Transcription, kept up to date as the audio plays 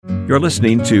You're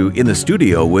listening to In the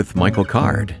Studio with Michael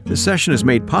Card. This session is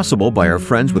made possible by our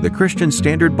friends with the Christian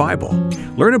Standard Bible.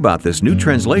 Learn about this new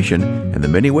translation and the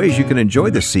many ways you can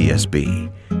enjoy the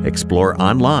CSB. Explore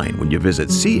online when you visit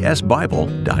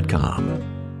csbible.com.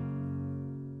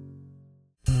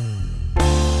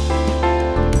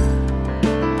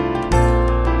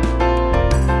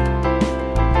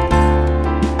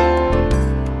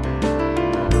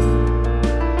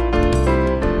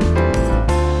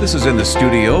 This is In the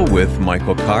Studio with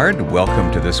Michael Card.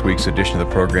 Welcome to this week's edition of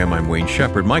the program. I'm Wayne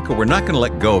Shepherd. Michael, we're not going to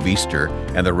let go of Easter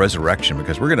and the resurrection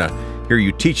because we're going to hear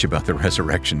you teach about the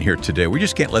resurrection here today. We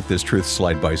just can't let this truth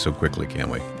slide by so quickly, can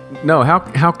we? No,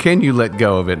 how can you let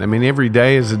go of it? I mean, every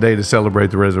day is a day to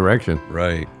celebrate the resurrection.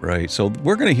 Right. So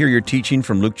we're going to hear your teaching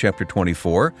from Luke chapter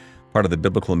 24, part of the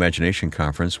Biblical Imagination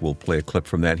Conference. We'll play a clip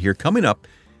from that here coming up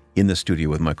in the studio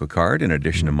with Michael Card, in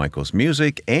addition to Michael's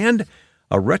music and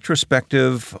a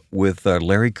retrospective with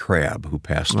Larry Crabb, who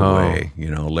passed away.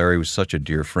 You know, Larry was such a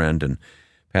dear friend and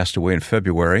passed away in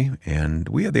February, and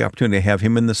we had the opportunity to have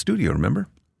him in the studio, remember?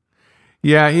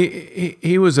 Yeah,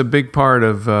 he was a big part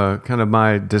of kind of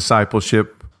my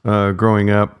discipleship growing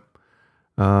up,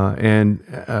 and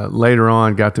later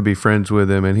on got to be friends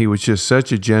with him, and he was just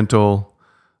such a gentle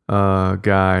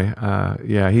guy.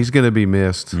 Yeah, he's going to be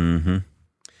missed. Mm-hmm.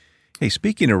 Hey,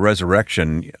 speaking of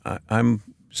resurrection, I'm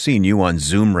seeing you on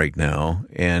Zoom right now,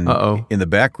 and in the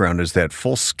background is that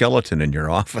full skeleton in your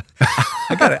office.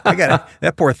 I got it.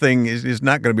 That poor thing is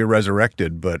not going to be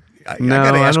resurrected, but I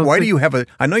got to ask, why do you have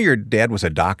I know your dad was a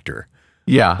doctor.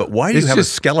 Yeah. But why do you have a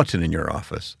skeleton in your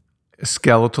office?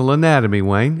 Skeletal anatomy,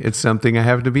 Wayne. It's something I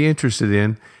have to be interested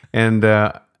in, and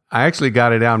I actually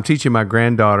got it out. I'm teaching my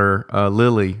granddaughter,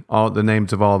 Lily, all the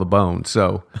names of all the bones.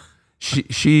 So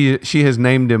she has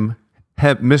named him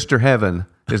Mr. Heaven.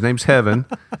 His name's Heaven,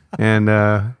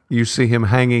 and you see him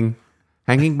hanging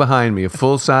behind me, a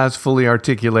full-size, fully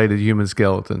articulated human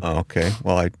skeleton. Oh, okay.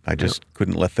 Well, I just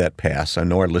couldn't let that pass. I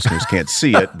know our listeners can't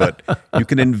see it, but you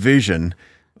can envision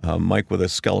Mike with a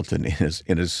skeleton in his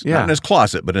not in his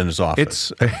closet, but in his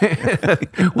office.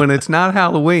 When it's not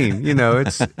Halloween,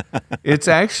 it's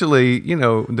actually,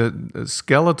 the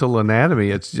skeletal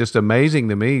anatomy. It's just amazing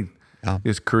to me.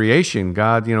 Is creation.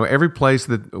 God, every place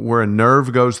where a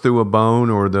nerve goes through a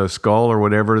bone or the skull or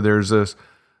whatever, there's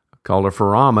called a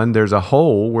foramen. There's a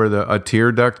hole where a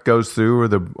tear duct goes through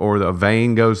or the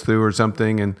vein goes through or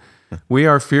something, and we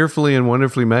are fearfully and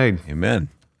wonderfully made. Amen.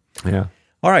 Yeah.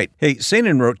 All right. Hey,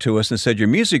 Sanan wrote to us and said, your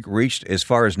music reached as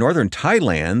far as northern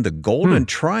Thailand, the Golden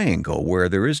Triangle, where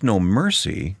there is no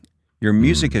mercy. Your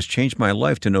music has changed my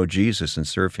life to know Jesus and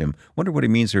serve him. Wonder what he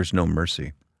means there's no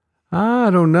mercy. I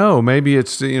don't know. Maybe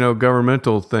it's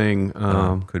governmental thing.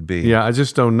 Could be. Yeah, I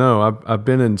just don't know. I've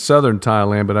been in southern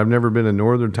Thailand, but I've never been in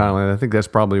northern Thailand. I think that's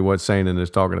probably what Sanan is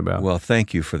talking about. Well,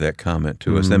 thank you for that comment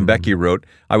to us. Then Becky wrote,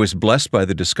 I was blessed by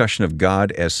the discussion of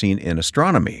God as seen in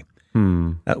astronomy.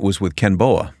 That was with Ken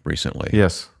Boa recently.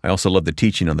 Yes. I also love the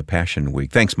teaching on the Passion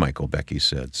Week. Thanks, Michael, Becky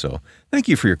said. So thank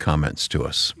you for your comments to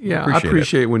us. Yeah, I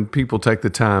appreciate when people take the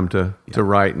time to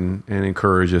write and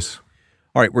encourage us.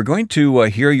 All right, we're going to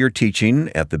hear your teaching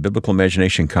at the Biblical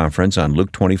Imagination Conference on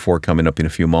Luke 24 coming up in a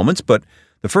few moments, but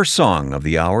the first song of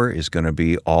the hour is going to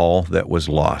be All That Was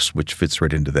Lost, which fits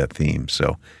right into that theme.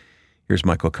 So here's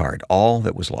Michael Card, All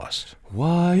That Was Lost.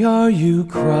 Why are you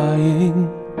crying?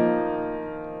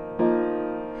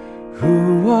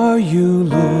 Who are you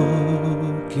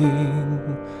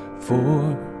looking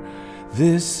for?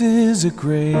 This is a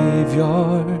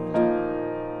graveyard.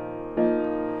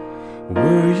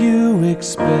 Were you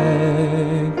expecting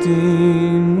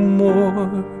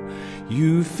more?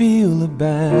 You feel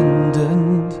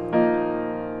abandoned,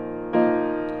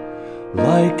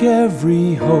 like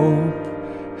every hope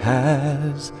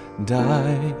has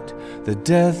died, the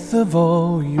death of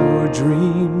all your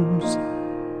dreams.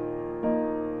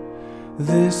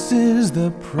 This is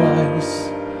the price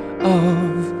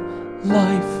of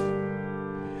life.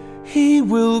 He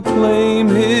will claim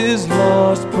his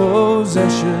lost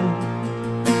possession,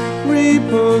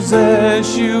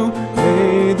 repossess you,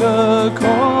 pay the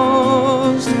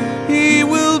cost. He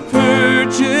will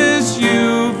purchase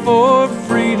you for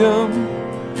freedom.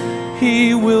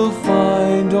 He will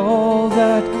find all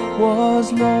that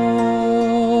was lost.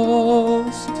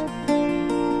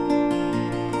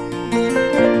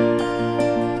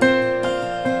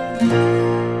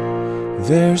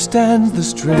 There stands the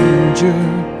stranger,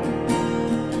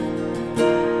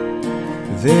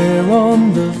 there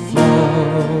on the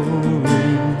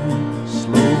flowering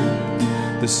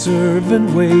slope. The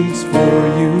servant waits for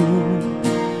you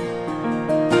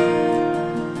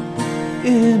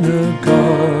in a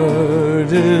garden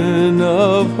garden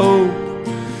of hope.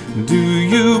 Do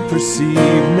you perceive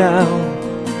now?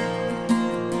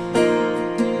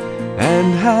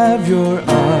 And have your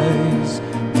eyes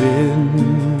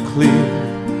been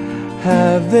clear?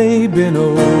 Have they been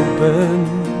opened?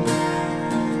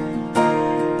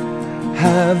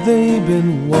 Have they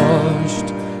been washed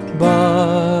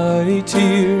by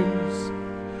tears?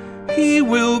 He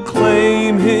will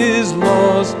claim his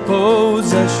lost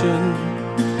possession,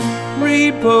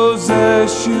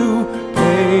 repossess you,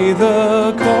 pay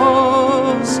the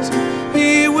cost.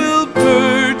 He will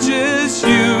purchase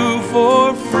you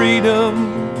for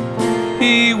freedom.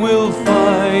 He will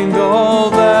find all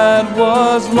that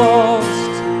was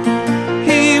lost.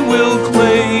 He will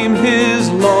claim his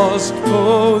lost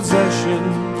possession,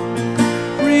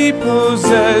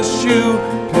 repossess you,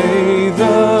 pay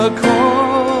the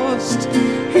cost.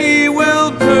 He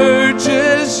will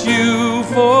purchase you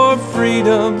for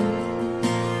freedom.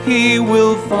 He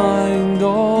will find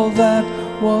all that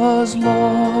was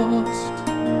lost.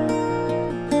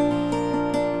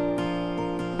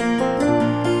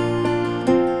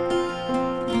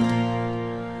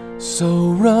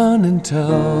 So run and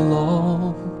tell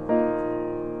all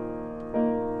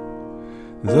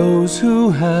those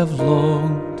who have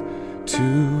longed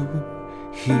to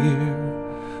hear,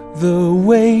 the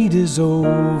wait is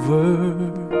over.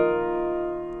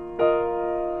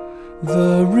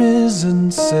 The risen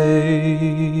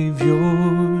Savior's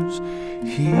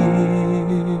here.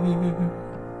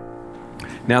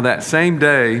 Now that same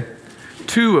day,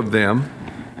 two of them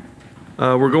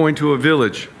were going to a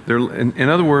village. In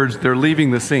other words, they're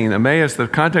leaving the scene. Emmaus, the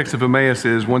context of Emmaus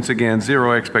is, once again,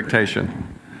 zero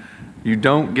expectation. You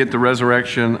don't get the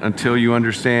resurrection until you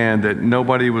understand that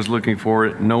nobody was looking for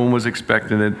it, no one was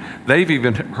expecting it. They've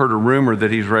even heard a rumor that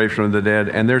he's raised from the dead,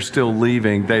 and they're still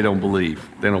leaving. They don't believe.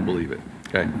 They don't believe it.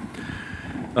 Okay.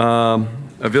 A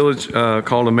village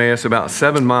called Emmaus, about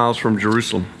 7 miles from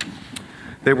Jerusalem.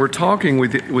 They were talking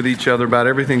with each other about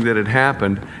everything that had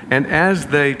happened, and as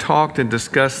they talked and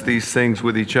discussed these things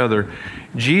with each other,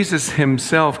 Jesus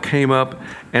himself came up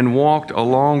and walked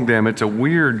along them. It's a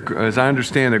weird, as I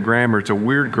understand the grammar, it's a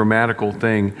weird grammatical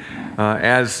thing.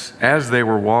 As they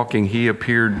were walking, he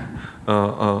appeared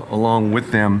along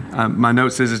with them. My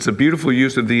note says it's a beautiful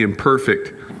use of the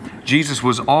imperfect. Jesus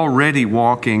was already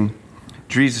walking.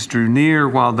 Jesus drew near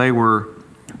while they were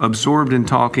absorbed in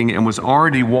talking and was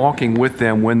already walking with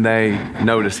them when they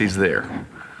notice he's there.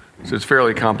 So it's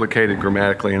fairly complicated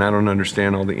grammatically, and I don't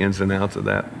understand all the ins and outs of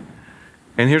that.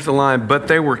 And here's the line, but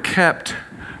they were kept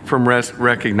from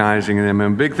recognizing him.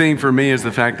 And a big theme for me is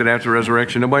the fact that after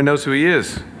resurrection, nobody knows who he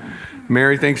is.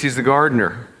 Mary thinks he's the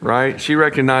gardener, right? She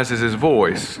recognizes his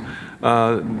voice.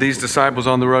 These disciples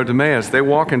on the road to Emmaus, they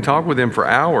walk and talk with him for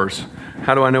hours.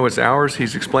 How do I know it's hours?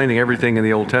 He's explaining everything in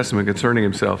the Old Testament concerning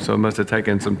himself, so it must have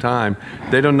taken some time.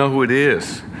 They don't know who it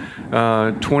is.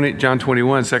 John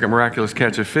 21, second miraculous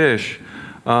catch of fish.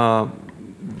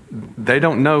 They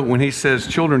don't know when he says,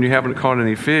 children, you haven't caught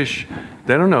any fish.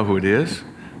 They don't know who it is.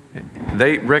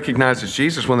 They recognize it's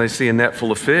Jesus when they see a net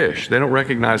full of fish. They don't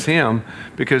recognize him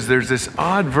because there's this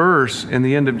odd verse in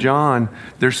the end of John.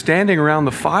 They're standing around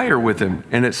the fire with him,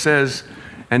 and it says,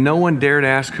 and no one dared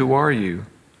ask, who are you?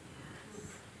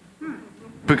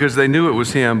 Because they knew it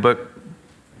was him, but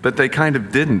they kind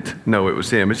of didn't know it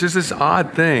was him. It's just this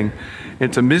odd thing.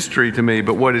 It's a mystery to me,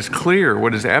 but what is clear,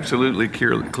 what is absolutely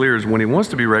clear is when he wants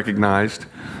to be recognized,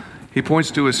 he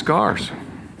points to his scars.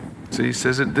 See, he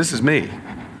says, this is me.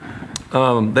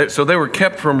 So they were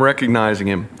kept from recognizing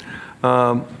him.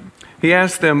 He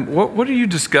asked them, what are you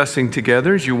discussing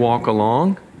together as you walk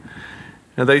along?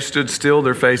 And they stood still,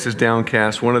 their faces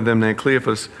downcast. One of them, named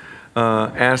Cleophas,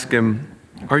 asked him,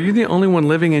 are you the only one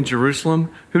living in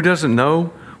Jerusalem who doesn't know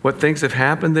what things have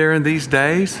happened there in these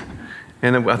days?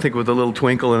 And I think with a little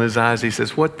twinkle in his eyes, he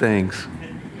says, what things?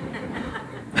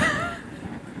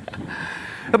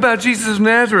 About Jesus of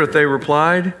Nazareth, they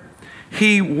replied.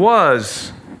 He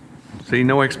was. See,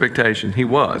 no expectation.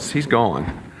 He's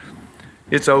gone.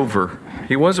 It's over.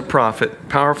 He was a prophet,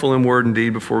 powerful in word and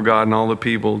deed before God and all the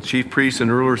people. Chief priests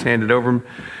and rulers handed over him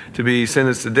to be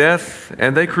sentenced to death,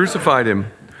 and they crucified him.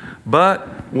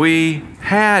 But we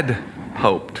had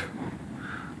hoped.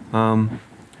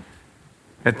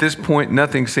 At this point,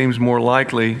 nothing seems more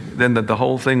likely than that the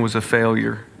whole thing was a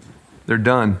failure. They're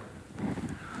done.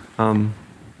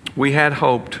 We had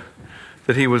hoped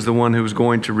that he was the one who was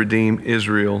going to redeem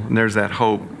Israel. And there's that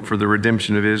hope for the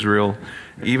redemption of Israel.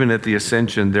 Even at the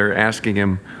ascension, they're asking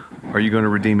him, are you going to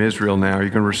redeem Israel now? Are you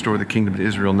going to restore the kingdom to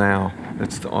Israel now?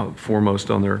 That's the foremost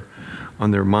on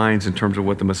their minds in terms of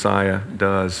what the Messiah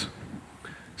does.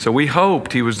 So we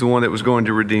hoped he was the one that was going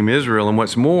to redeem Israel. And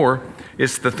what's more,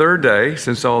 it's the third day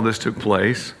since all this took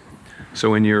place.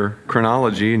 So in your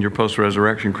chronology, in your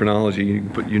post-resurrection chronology,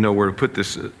 you know where to put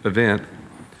this event.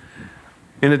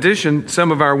 In addition,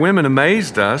 some of our women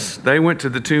amazed us. They went to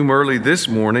the tomb early this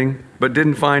morning, but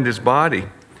didn't find his body.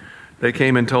 They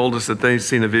came and told us that they'd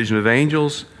seen a vision of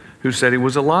angels who said he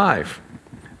was alive.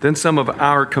 Then some of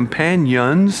our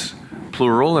companions,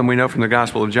 plural, and we know from the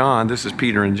Gospel of John, this is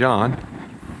Peter and John.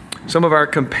 Some of our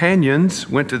companions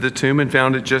went to the tomb and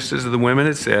found it just as the women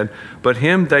had said, but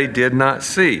him they did not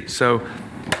see. So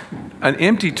an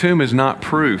empty tomb is not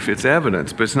proof. It's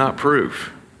evidence, but it's not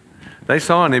proof. They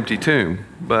saw an empty tomb,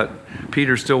 but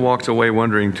Peter still walks away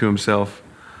wondering to himself.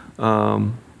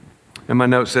 And my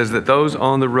note says that those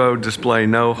on the road display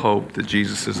no hope that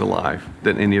Jesus is alive,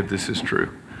 that any of this is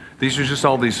true. These are just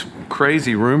all these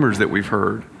crazy rumors that we've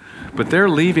heard, but they're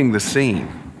leaving the scene.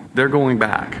 They're going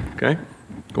back, okay?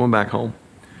 Going back home.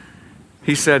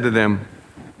 He said to them,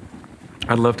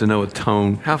 I'd love to know a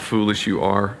tone, how foolish you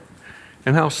are,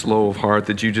 and how slow of heart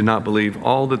that you do not believe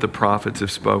all that the prophets have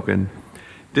spoken.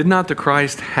 Did not the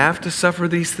Christ have to suffer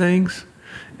these things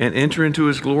and enter into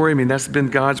his glory? I mean, that's been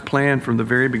God's plan from the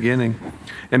very beginning.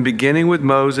 And beginning with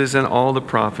Moses and all the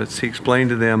prophets, he explained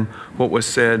to them what was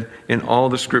said in all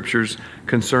the scriptures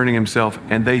concerning himself,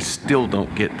 and they still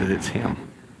don't get that it's him.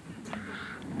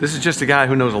 This is just a guy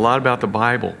who knows a lot about the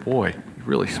Bible. Boy,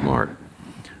 really smart.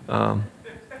 They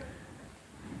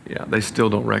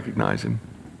still don't recognize him.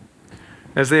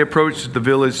 As they approached the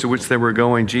village to which they were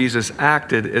going, Jesus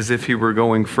acted as if he were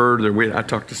going further. We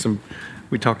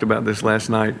talked about this last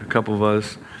night, a couple of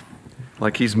us.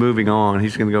 Like he's moving on.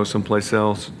 He's going to go someplace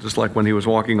else. Just like when he was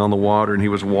walking on the water and he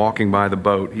was walking by the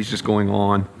boat. He's just going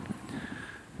on.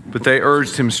 But they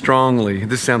urged him strongly.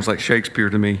 This sounds like Shakespeare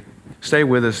to me. Stay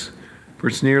with us, for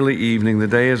it's nearly evening. The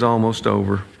day is almost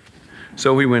over.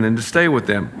 So he went in to stay with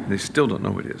them. They still don't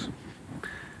know who it is.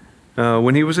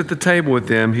 When he was at the table with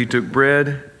them, he took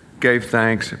bread, gave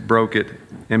thanks, broke it,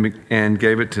 and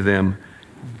gave it to them.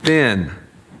 Then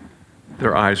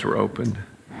their eyes were opened,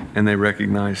 and they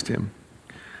recognized him.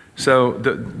 So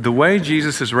the way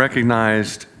Jesus is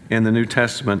recognized in the New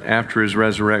Testament after his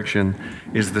resurrection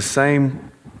is the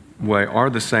same way, are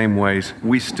the same ways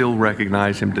we still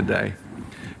recognize him today.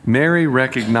 Mary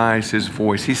recognized his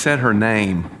voice. He said her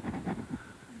name,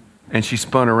 and she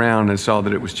spun around and saw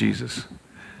that it was Jesus.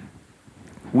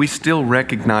 We still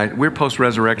recognize, we're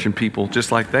post-resurrection people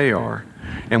just like they are,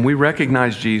 and we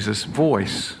recognize Jesus'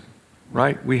 voice,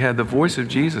 right? We had the voice of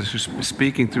Jesus who's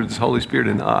speaking through the Holy Spirit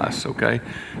in us, okay?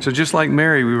 So just like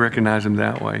Mary, we recognize him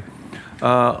that way.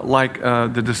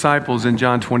 The disciples in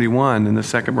John 21 in the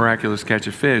second miraculous catch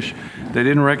of fish, they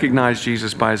didn't recognize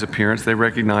Jesus by his appearance, they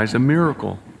recognized a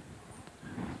miracle.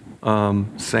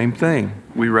 Same thing.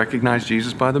 We recognize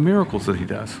Jesus by the miracles that he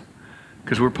does,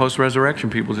 because we're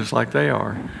post-resurrection people just like they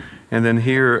are. And then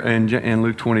here in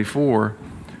Luke 24,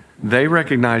 they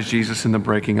recognize Jesus in the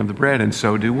breaking of the bread, and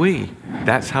so do we.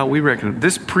 That's how we recognize.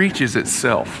 This preaches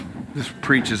itself.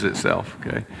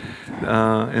 Okay?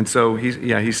 And so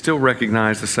he's still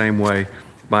recognized the same way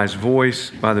by his voice,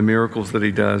 by the miracles that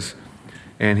he does.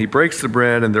 And he breaks the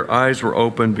bread, and their eyes were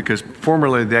opened because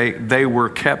formerly they were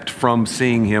kept from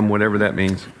seeing him, whatever that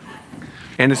means.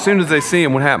 And as soon as they see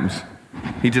him, what happens?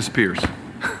 He disappears.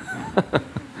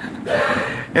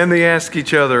 And they ask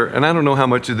each other, and I don't know how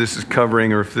much of this is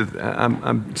covering, or if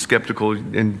I'm skeptical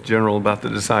in general about the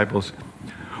disciples.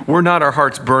 Were not our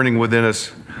hearts burning within us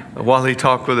while he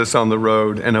talked with us on the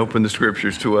road and opened the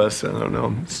scriptures to us? I don't know.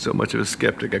 I'm so much of a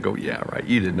skeptic. I go, yeah, right.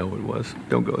 You didn't know what it was.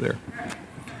 Don't go there.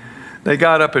 They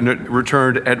got up and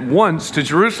returned at once to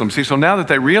Jerusalem. See, so now that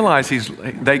they realize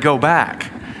they go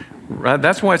back. Right?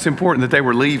 That's why it's important that they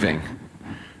were leaving.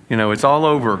 You know, it's all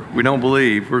over. We don't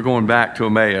believe. We're going back to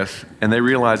Emmaus. And they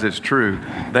realize it's true.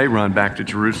 They run back to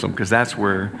Jerusalem because that's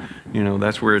where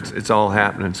it's all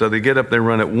happening. So they get up, they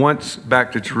run at once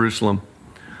back to Jerusalem.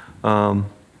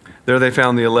 There they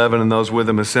found the 11 and those with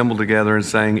them assembled together and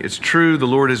saying, it's true, the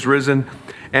Lord has risen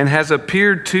and has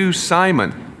appeared to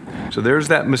Simon. So there's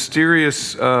that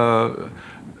mysterious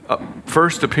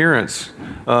first appearance.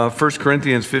 1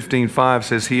 Corinthians 15:5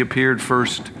 says he appeared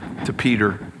first to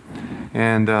Peter.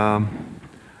 And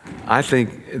I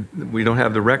think we don't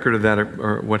have the record of that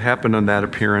or what happened on that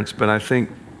appearance, but I think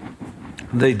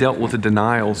they dealt with the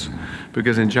denials,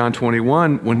 because in John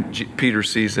 21, when Peter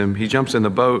sees him, he jumps in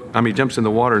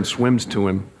the water and swims to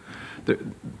him.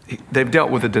 They've dealt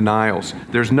with the denials.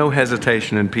 There's no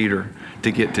hesitation in Peter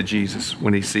to get to Jesus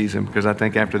when he sees him, because I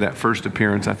think after that first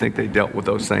appearance, I think they dealt with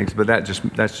those things. But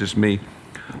that's just me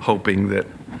hoping that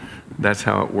that's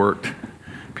how it worked.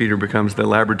 Peter becomes the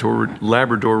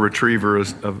Labrador retriever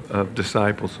of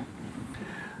disciples.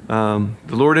 The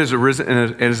Lord has arisen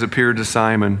and has appeared to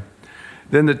Simon.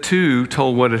 Then the two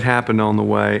told what had happened on the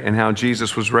way and how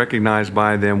Jesus was recognized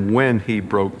by them when he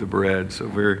broke the bread. So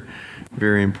very,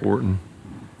 very important.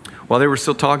 While they were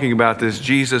still talking about this,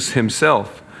 Jesus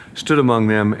himself stood among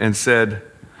them and said,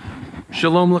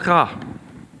 Shalom Lecha.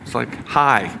 It's like,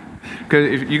 hi.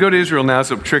 Because if you go to Israel now,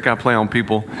 it's a trick I play on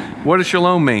people. What does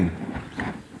shalom mean?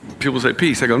 People say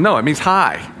peace. I go, no, it means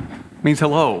hi. It means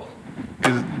hello.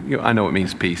 I know it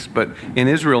means peace. But in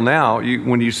Israel now,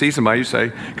 when you see somebody, you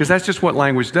say, because that's just what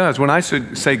language does. When I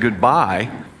say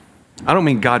goodbye, I don't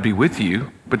mean God be with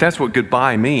you, but that's what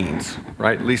goodbye means,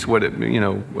 right? At least what it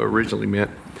originally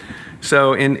meant.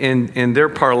 So in their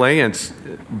parlance,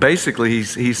 basically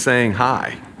he's saying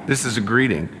hi. This is a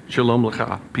greeting. Shalom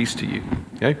Lecha. Peace to you.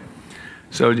 Okay?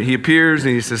 So he appears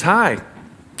and he says, hi.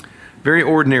 Very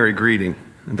ordinary greeting.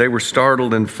 And they were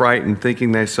startled and frightened,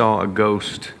 thinking they saw a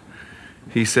ghost.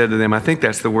 He said to them, I think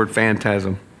that's the word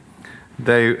phantasm.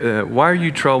 Why are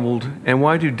you troubled, and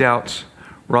why do doubts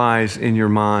rise in your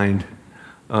mind?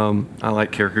 I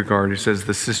like Kierkegaard, who says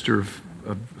the sister of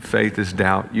faith is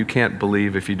doubt. You can't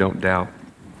believe if you don't doubt.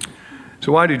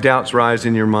 So why do doubts rise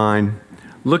in your mind?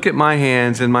 Look at my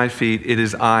hands and my feet. It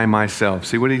is I myself.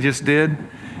 See what he just did?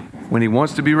 When he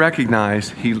wants to be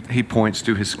recognized, he points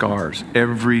to his scars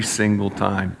every single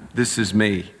time. This is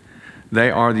me. They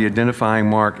are the identifying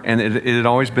mark, and it had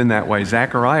always been that way.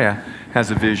 Zechariah has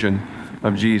a vision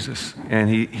of Jesus, and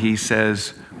he says,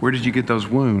 where did you get those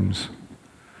wounds?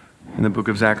 In the book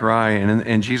of Zechariah,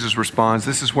 and Jesus responds,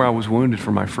 this is where I was wounded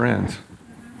for my friends.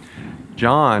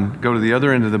 John, go to the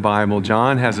other end of the Bible,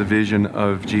 John has a vision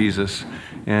of Jesus,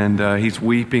 and he's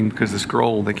weeping because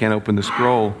they can't open the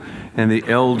scroll, and the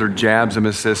elder jabs him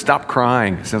and says, stop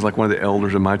crying. It sounds like one of the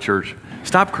elders in my church.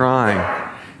 Stop crying.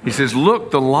 He says,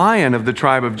 look, the Lion of the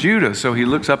tribe of Judah. So he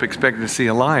looks up expecting to see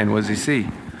a lion. What does he see?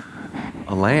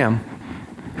 A lamb.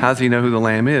 How does he know who the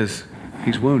lamb is?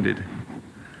 He's wounded.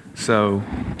 So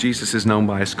Jesus is known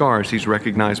by his scars. He's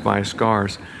recognized by his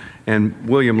scars. And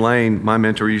William Lane, my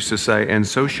mentor, used to say, and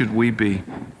so should we be.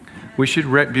 We should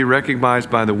be recognized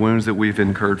by the wounds that we've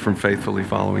incurred from faithfully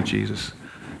following Jesus.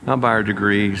 Not by our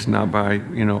degrees, not by,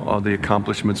 all the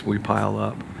accomplishments we pile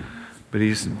up. But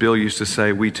Bill used to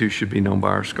say, we too should be known by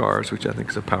our scars, which I think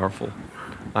is a powerful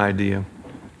idea.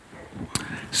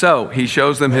 So he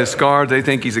shows them his scars. They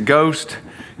think he's a ghost.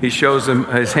 He shows them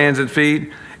his hands and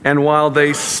feet. And while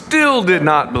they still did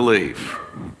not believe,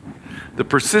 the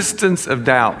persistence of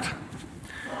doubt,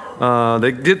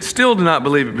 still did not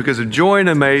believe it because of joy and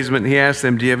amazement. He asked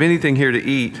them, do you have anything here to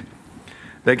eat?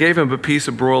 They gave him a piece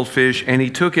of broiled fish, and he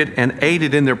took it and ate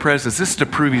it in their presence. This is to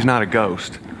prove he's not a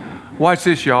ghost. Watch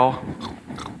this, y'all.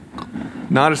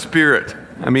 Not a spirit.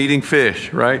 I'm eating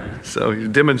fish, right? So he's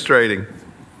demonstrating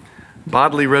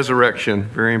bodily resurrection,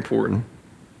 very important.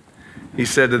 He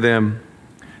said to them,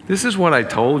 this is what I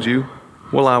told you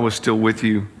while I was still with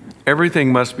you.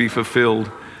 Everything must be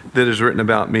fulfilled that is written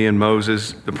about me in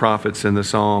Moses, the prophets, and the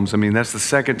Psalms. I mean, that's the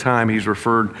second time he's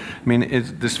referred. I mean,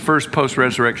 this first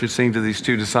post-resurrection scene to these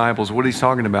two disciples, what he's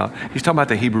talking about? He's talking about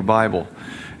the Hebrew Bible.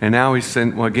 And now he's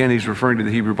referring to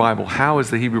the Hebrew Bible. How is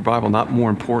the Hebrew Bible not more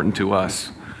important to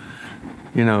us?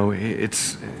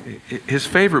 His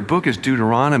favorite book is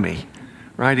Deuteronomy,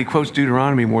 right? He quotes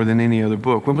Deuteronomy more than any other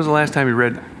book. When was the last time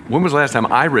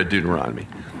I read Deuteronomy?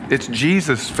 It's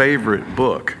Jesus' favorite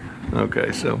book.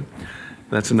 Okay, so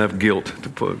that's enough guilt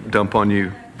to dump on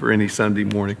you for any Sunday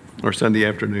morning or Sunday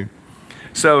afternoon.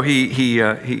 So he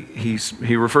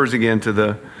refers again to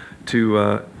the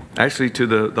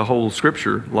whole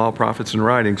Scripture, law, prophets, and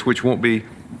writings, which won't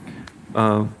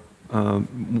become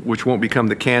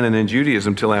the canon in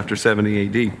Judaism till after 70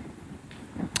 A.D.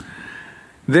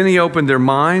 Then he opened their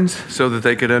minds so that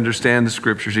they could understand the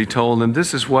Scriptures. He told them,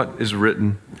 this is what is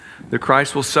written. The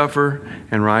Christ will suffer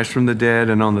and rise from the dead,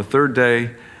 and on the third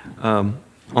day,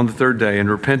 and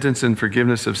repentance and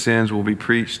forgiveness of sins will be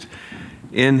preached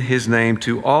in his name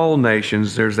to all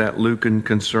nations. There's that Lucan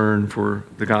concern for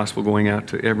the gospel going out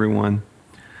to everyone,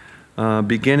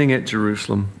 beginning at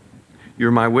Jerusalem.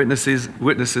 You're my witnesses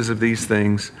of these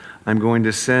things. I'm going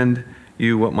to send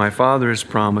you what my Father has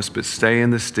promised, but stay in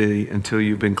the city until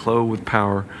you've been clothed with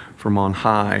power from on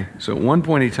high. So at one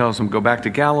point he tells them, go back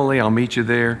to Galilee, I'll meet you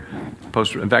there.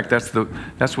 In fact,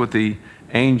 that's what the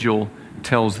angel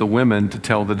tells the women to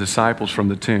tell the disciples from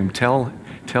the tomb. Tell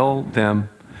them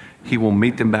he will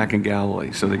meet them back in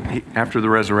Galilee. So after the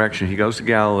resurrection, he goes to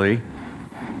Galilee.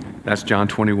 That's John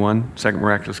 21, second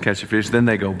miraculous catch of fish. Then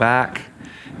they go back.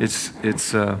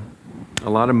 It's a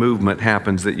lot of movement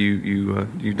happens that you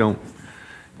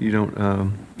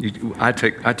I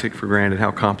take for granted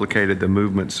how complicated the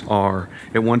movements are.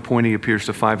 At one point, he appears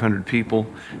to 500 people.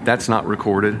 That's not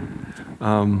recorded.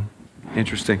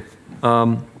 Interesting.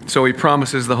 So he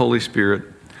promises the Holy Spirit.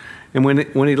 And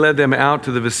when he led them out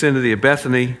to the vicinity of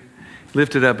Bethany, he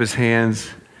lifted up his hands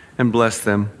and blessed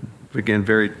them. Again,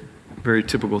 very, very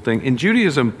typical thing. In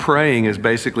Judaism, praying is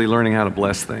basically learning how to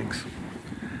bless things.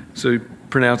 So he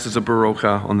pronounces a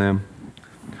barocha on them.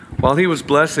 While he was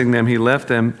blessing them, he left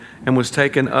them and was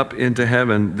taken up into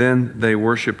heaven. Then they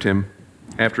worshiped him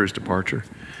after his departure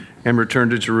and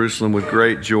returned to Jerusalem with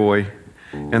great joy.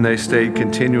 And they stayed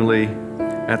continually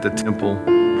at the temple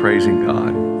praising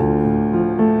God.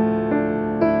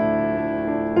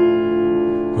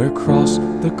 Where cross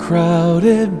the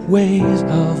crowded ways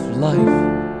of life,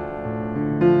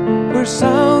 where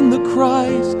sound the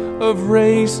cries of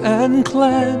race and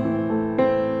clan,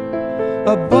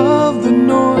 above the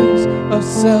noise of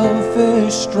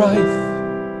selfish strife,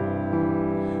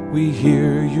 we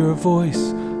hear your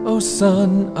voice, O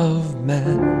Son of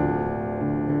Man.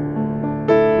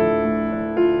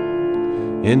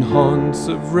 In haunts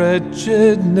of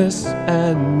wretchedness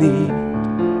and need,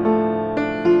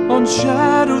 on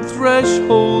shadowed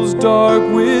thresholds dark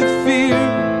with fear,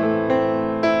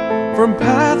 from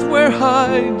path where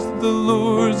hides the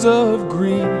lures of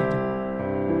greed,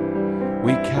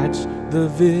 we catch the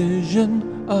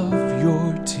vision of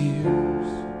your tears.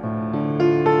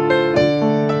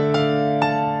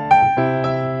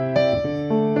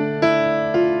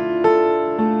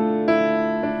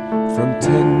 From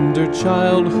tender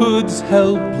childhood's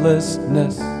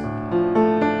helplessness,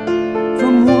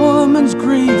 from woman's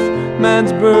grief,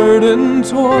 man's burden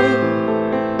toil,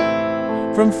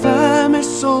 from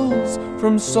famished souls,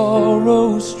 from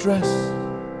sorrow, stress,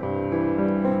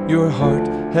 your heart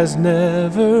has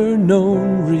never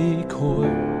known recoil.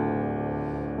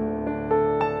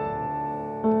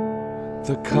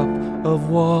 The cup of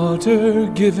water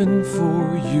given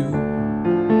for you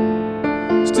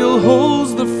still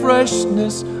holds the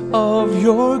freshness of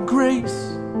your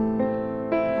grace.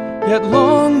 Yet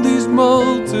long these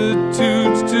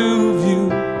multitudes to view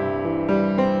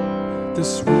the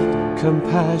sweet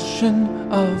compassion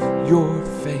of your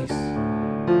face.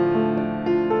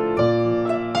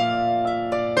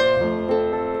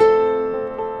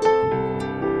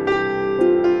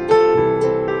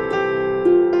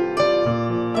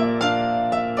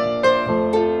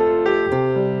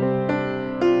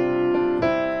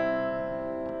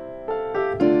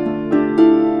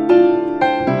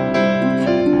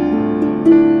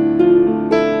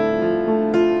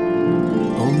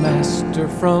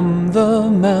 From the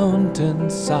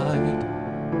mountainside,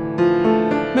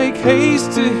 make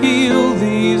haste to heal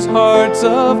these hearts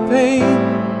of pain.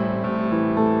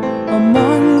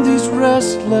 Among these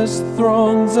restless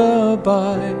throngs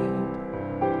abide.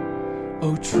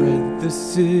 Oh, tread the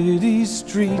city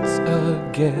streets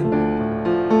again,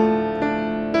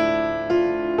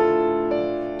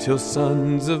 till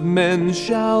sons of men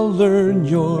shall learn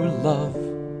your love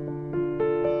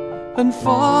and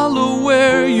follow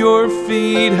where your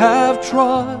feet have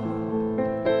trod,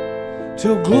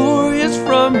 till glorious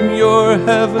from your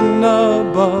heaven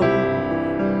above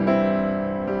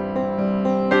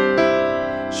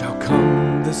shall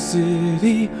come the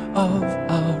city of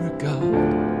our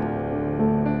God.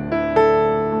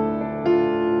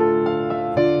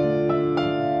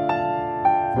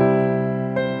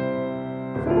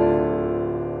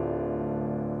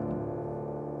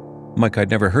 Mike,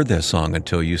 I'd never heard that song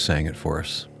until you sang it for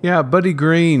us. Yeah, Buddy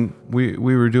Green, we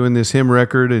were doing this hymn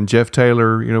record, and Jeff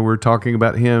Taylor, we were talking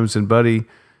about hymns, and Buddy,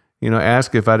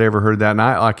 asked if I'd ever heard that. And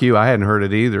I, like you, I hadn't heard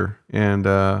it either. And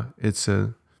it's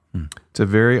a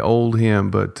very old hymn,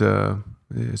 but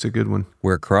it's a good one.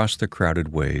 We're across the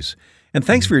crowded ways. And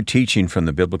thanks for your teaching from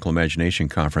the Biblical Imagination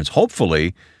Conference.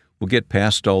 Hopefully, we'll get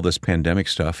past all this pandemic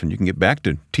stuff, and you can get back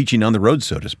to teaching on the road,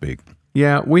 so to speak.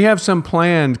 Yeah, we have some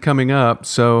planned coming up,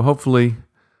 so hopefully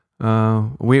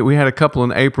we had a couple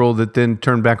in April that then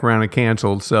turned back around and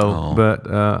canceled. So, but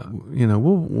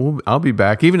I'll be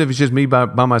back, even if it's just me by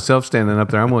myself standing up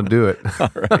there. I'm going to do it. All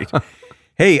right.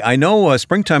 Hey, I know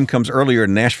springtime comes earlier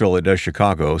in Nashville than it does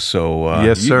Chicago. So,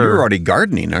 yes, sir. You're already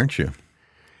gardening, aren't you?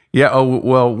 Yeah. Oh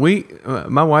well,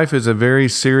 my wife is a very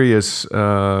serious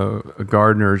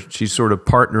gardener. She's sort of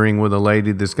partnering with a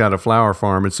lady that's got a flower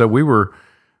farm, and so we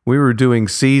were doing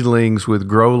seedlings with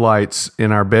grow lights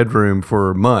in our bedroom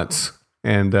for months.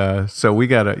 And so we've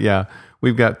got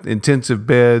intensive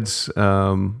beds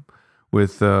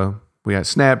with, we got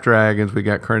snapdragons, we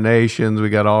got carnations, we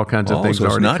got all kinds of things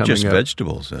already coming up. So it's not just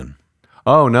vegetables then?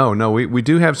 Oh, no. We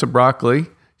do have some broccoli.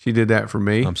 She did that for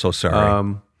me. I'm so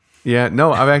sorry. Yeah,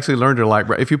 no, I've actually learned to like.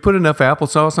 If you put enough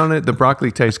applesauce on it, the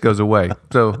broccoli taste goes away.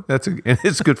 So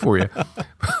it's good for you.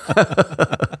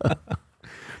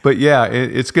 But yeah,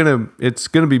 it's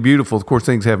gonna be beautiful. Of course,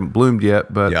 things haven't bloomed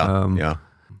yet, but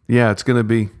it's gonna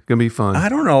be fun. I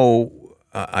don't know.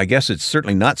 I guess it's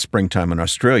certainly not springtime in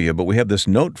Australia, but we have this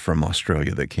note from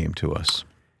Australia that came to us.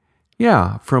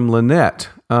 Yeah, from Lynette.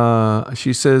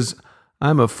 She says,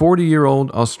 "I'm a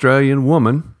 40-year-old Australian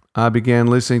woman. I began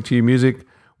listening to your music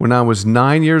when I was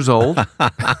 9 years old."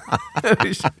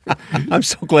 I'm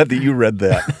so glad that you read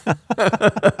that.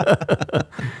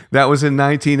 That was in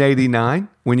 1989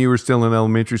 when you were still in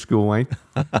elementary school, Wayne.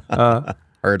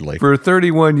 Hardly. For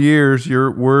 31 years,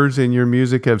 your words and your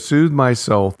music have soothed my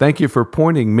soul. Thank you for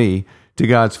pointing me to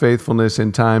God's faithfulness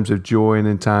in times of joy and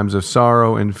in times of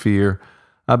sorrow and fear.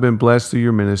 I've been blessed through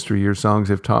your ministry. Your songs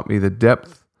have taught me the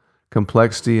depth,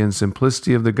 complexity, and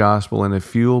simplicity of the gospel and have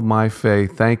fueled my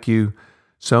faith. Thank you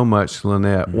so much,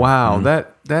 Lynette. Wow,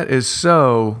 that is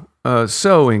so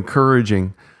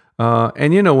encouraging.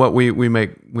 And you know what, we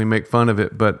make fun of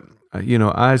it, but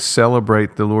I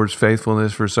celebrate the Lord's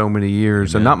faithfulness for so many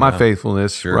years. Amen, and not my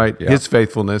faithfulness, sure, right? Yeah. His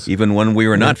faithfulness. Even when we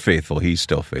were not faithful, He's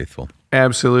still faithful.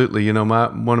 Absolutely. One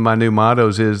of my new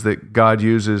mottos is that God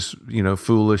uses,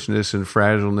 foolishness and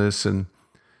fragileness, and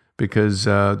because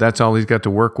that's all He's got to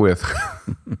work with.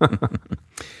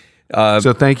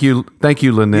 So thank you,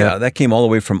 Lynette. Yeah, that came all the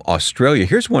way from Australia.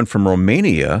 Here's one from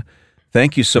Romania.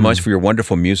 Thank you so much for your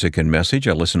wonderful music and message.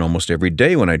 I listen almost every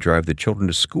day when I drive the children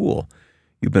to school.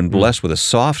 You've been blessed with a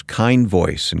soft, kind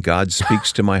voice, and God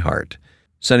speaks to my heart.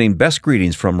 Sending best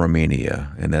greetings from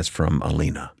Romania, and that's from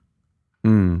Alina.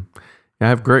 I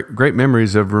have great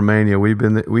memories of Romania. We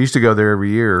used to go there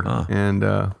every year, and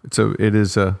it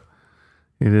is a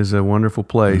wonderful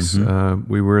place.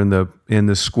 We were in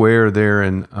the square there,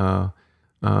 and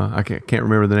I can't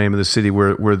remember the name of the city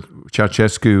where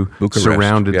Ceausescu Bucharest,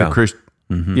 surrounded the Christians.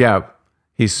 Yeah,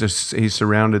 he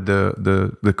surrounded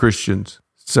the Christians.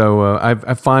 So I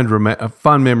have fond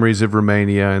memories of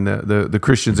Romania, and the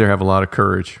Christians there have a lot of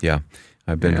courage. Yeah.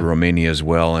 I've been to Romania as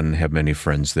well and have many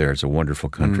friends there. It's a wonderful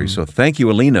country. So thank you,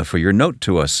 Alina, for your note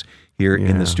to us here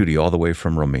in the studio, all the way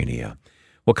from Romania.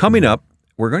 Well, coming up,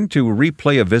 we're going to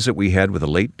replay a visit we had with the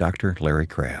late Dr. Larry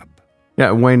Crabb.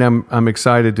 Yeah, Wayne, I'm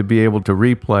excited to be able to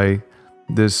replay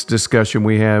this discussion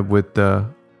we had with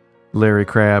Larry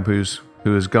Crabb,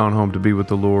 who has gone home to be with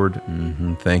the Lord.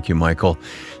 Thank you, Michael.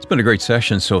 It's been a great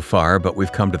session so far, but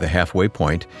we've come to the halfway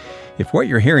point. If what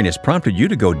you're hearing has prompted you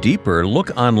to go deeper,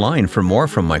 look online for more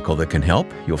from Michael that can help.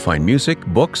 You'll find music,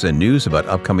 books, and news about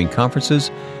upcoming conferences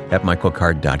at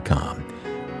michaelcard.com.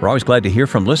 We're always glad to hear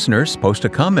from listeners. Post a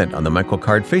comment on the Michael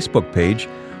Card Facebook page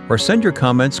or send your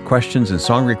comments, questions, and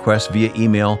song requests via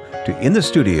email to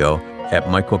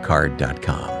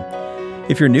inthestudio@michaelcard.com.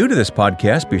 If you're new to this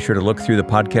podcast, be sure to look through the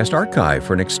podcast archive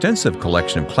for an extensive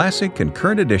collection of classic and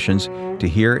current editions to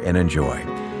hear and enjoy.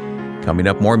 Coming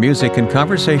up, more music and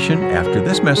conversation after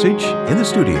this message in the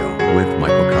studio with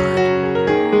Michael Card.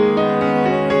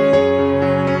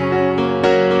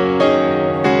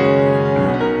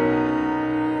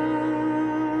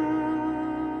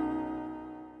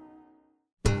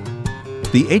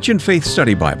 The Ancient Faith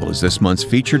Study Bible is this month's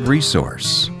featured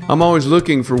resource. I'm always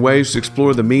looking for ways to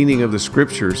explore the meaning of the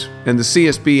Scriptures, and the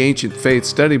CSB Ancient Faith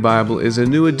Study Bible is a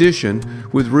new edition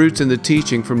with roots in the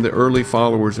teaching from the early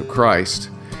followers of Christ.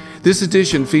 This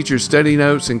edition features study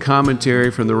notes and commentary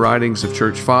from the writings of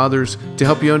church fathers to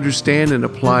help you understand and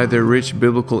apply their rich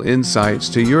biblical insights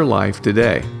to your life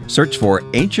today. Search for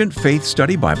Ancient Faith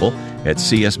Study Bible at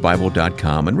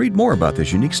csbible.com and read more about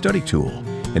this unique study tool.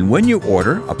 And when you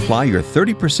order, apply your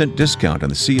 30% discount on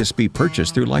the CSB purchase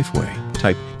through Lifeway.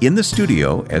 Type "in the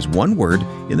studio" as one word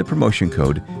in the promotion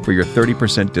code for your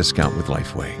 30% discount with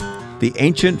Lifeway. The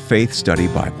Ancient Faith Study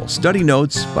Bible. Study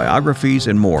notes, biographies,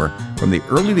 and more from the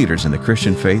early leaders in the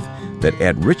Christian faith that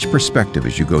add rich perspective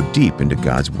as you go deep into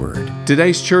God's Word.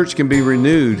 Today's church can be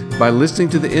renewed by listening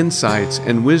to the insights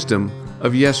and wisdom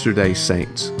of yesterday's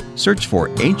saints. Search for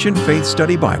Ancient Faith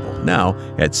Study Bible now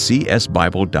at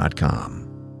csbible.com.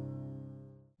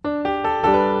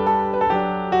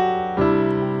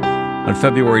 On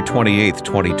February 28,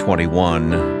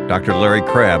 2021, Dr. Larry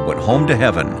Crabb went home to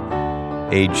heaven,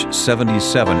 age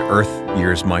 77 Earth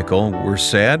years, Michael. We're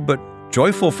sad, but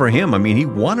joyful for him. I mean, he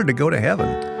wanted to go to heaven.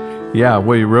 Yeah,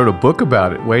 well, he wrote a book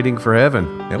about it, Waiting for Heaven.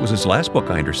 That was his last book,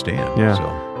 I understand. Yeah. So.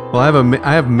 Well, I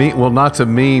have lots of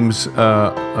memes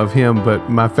of him, but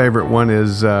my favorite one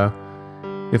is,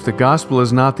 if the gospel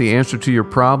is not the answer to your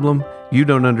problem, you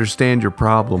don't understand your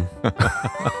problem.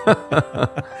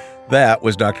 That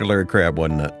was Dr. Larry Crabb,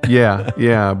 wasn't it? Yeah.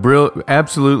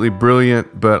 Absolutely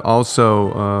brilliant, but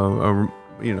also,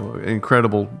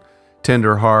 incredible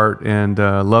tender heart and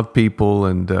love people.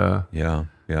 And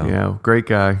Yeah, great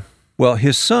guy. Well,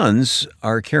 his sons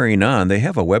are carrying on. They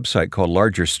have a website called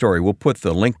Larger Story. We'll put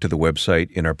the link to the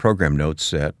website in our program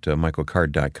notes at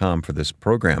michaelcard.com for this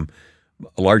program.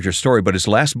 A Larger Story, but his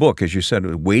last book, as you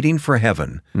said, Waiting for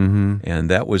Heaven. Mm-hmm. And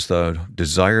that was the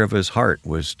desire of his heart,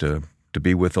 was to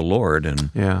be with the Lord. And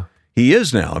he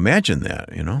is now. Imagine that,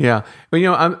 Yeah.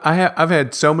 Well, I've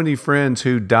had so many friends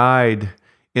who died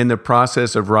in the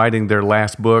process of writing their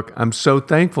last book. I'm so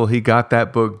thankful he got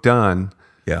that book done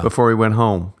before he went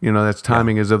home. That's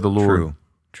timing is of the Lord.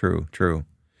 True.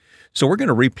 So we're going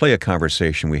to replay a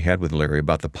conversation we had with Larry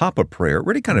about the Papa Prayer. It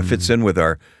really kind of fits in with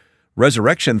our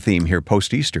resurrection theme here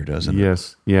post-Easter, doesn't it?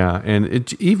 Yes, yeah.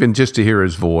 And even just to hear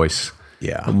his voice.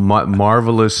 Yeah. A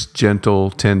marvelous, gentle,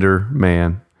 tender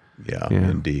man. Yeah,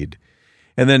 indeed.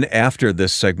 And then after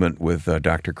this segment with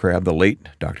Dr. Crabb, the late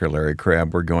Dr. Larry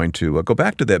Crabb, we're going to go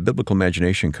back to that Biblical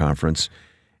Imagination Conference.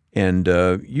 And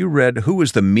you read Who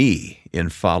is the Me in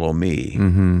Follow Me?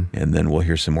 Mm-hmm. And then we'll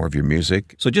hear some more of your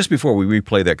music. So just before we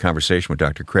replay that conversation with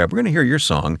Dr. Crabb, we're going to hear your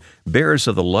song, Bearers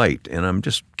of the Light. And I'm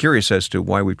just curious as to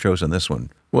why we've chosen this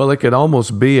one. Well, it could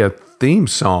almost be a theme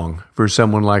song for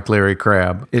someone like Larry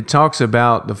Crabb. It talks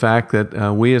about the fact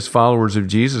that we as followers of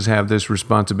Jesus have this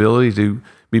responsibility to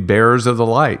be bearers of the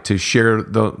light, to share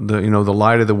the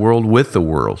light of the world with the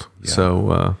world. Yeah.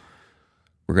 So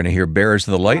we're going to hear Bearers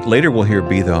of the Light. Later we'll hear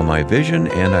Be Thou My Vision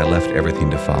and I Left Everything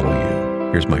to Follow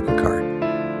You. Here's Michael Card.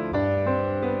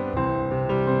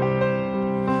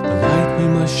 The light we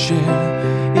must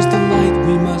share is the light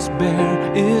we must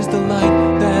bear, is the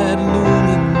light that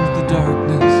illumines the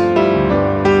darkness.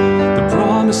 The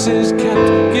promises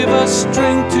kept give us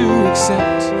strength to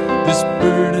accept this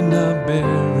burden of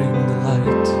bearing the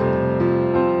light.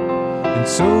 And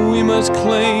so we must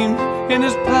claim in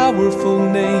His powerful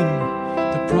name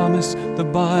the promise the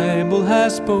Bible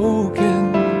has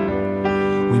spoken.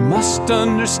 We must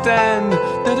understand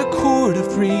that a cord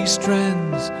of 3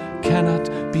 strands cannot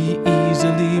be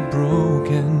easily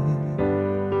broken.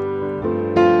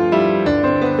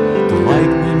 The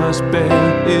light we must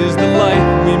bear is the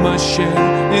light we must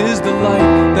share, is the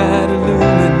light that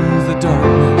illumines the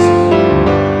darkness.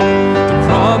 The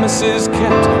promises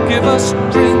kept give us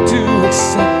strength to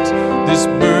accept this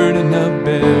burden of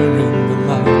bearing the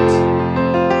light.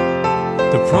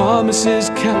 The promises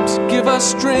kept give us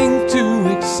strength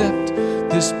to accept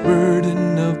this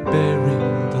burden of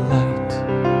bearing the light.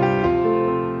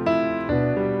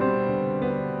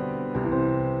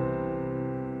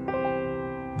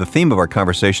 The theme of our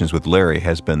conversations with Larry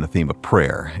has been the theme of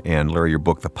prayer. And Larry, your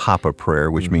book, The Papa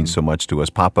Prayer, which means so much to us.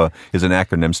 Papa is an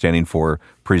acronym standing for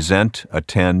Present,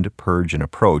 Attend, Purge, and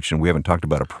Approach. And we haven't talked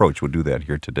about approach. We'll do that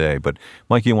here today. But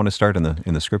Mike, you want to start in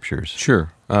the scriptures?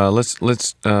 Sure.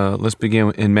 Let's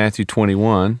begin in Matthew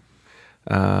 21.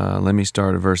 Let me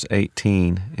start at verse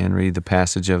 18 and read the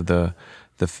passage of the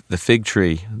fig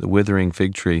tree, the withering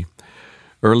fig tree.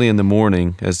 Early in the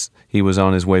morning, as he was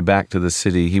on his way back to the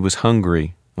city, he was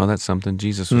hungry. Oh, that's something.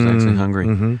 Jesus was actually hungry.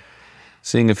 Mm-hmm.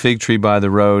 Seeing a fig tree by the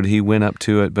road, he went up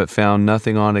to it, but found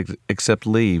nothing on it except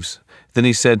leaves. Then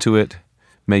he said to it,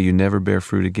 "May you never bear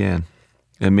fruit again."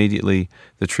 Immediately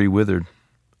the tree withered.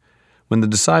 When the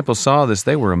disciples saw this,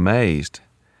 they were amazed.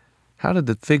 "How did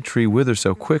the fig tree wither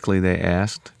so quickly?" they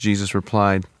asked. Jesus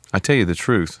replied, "I tell you the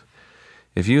truth.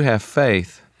 If you have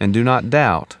faith and do not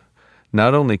doubt,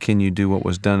 not only can you do what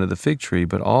was done to the fig tree,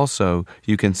 but also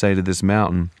you can say to this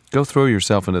mountain, 'Go throw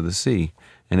yourself into the sea,'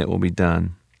 and it will be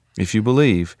done. If you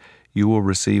believe, you will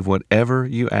receive whatever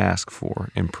you ask for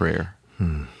in prayer."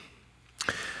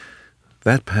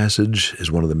 That passage is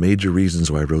one of the major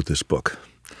reasons why I wrote this book,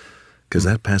 because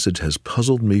that passage has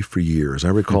puzzled me for years. I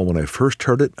recall when I first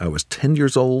heard it, I was 10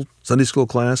 years old, Sunday school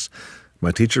class.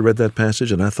 My teacher read that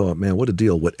passage, and I thought, man, what a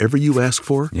deal. Whatever you ask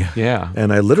for. Yeah.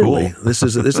 And I literally,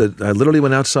 I literally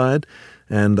went outside,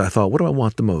 and I thought, what do I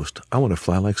want the most? I want to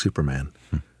fly like Superman.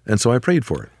 And so I prayed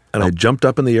for it. And I jumped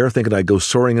up in the air thinking I'd go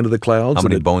soaring into the clouds. How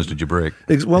many bones did you break?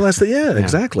 Well,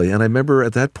 exactly. And I remember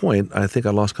at that point, I think I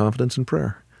lost confidence in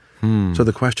prayer. So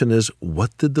the question is,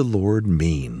 what did the Lord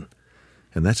mean?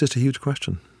 And that's just a huge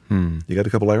question. You got a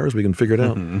couple hours, we can figure it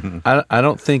out. I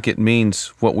don't think it means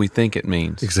what we think it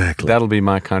means. Exactly. That'll be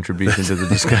my contribution to the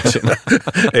discussion.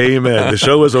 Amen. The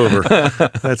show is over.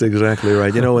 That's exactly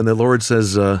right. And the Lord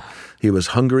says, he was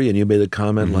hungry, and you made a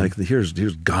comment like, here's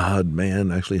God,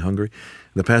 man, actually hungry.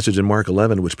 The passage in Mark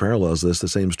 11, which parallels this, the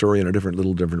same story in a different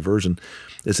version,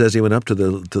 it says he went up to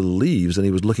the leaves and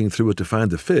he was looking through it to find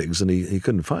the figs, and he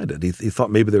couldn't find it. He thought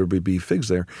maybe there would be figs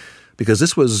there, because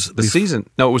this was the season.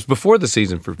 No, it was before the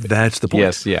season for figs. That's the point.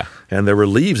 Yes, yeah. And there were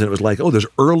leaves, and it was like, oh, there's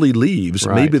early leaves.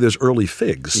 Right. Maybe there's early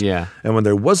figs. Yeah. And when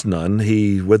there was none,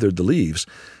 he withered the leaves.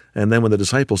 And then when the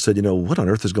disciples said, what on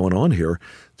earth is going on here?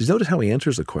 Did you notice how he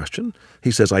answers the question? He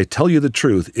says, I tell you the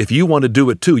truth. If you want to do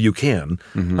it too, you can.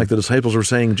 Like the disciples were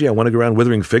saying, gee, I want to go around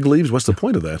withering fig leaves. What's the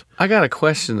point of that? I got a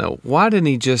question, though. Why didn't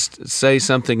he just say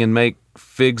something and make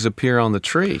figs appear on the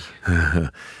tree?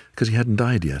 Because he hadn't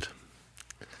died yet.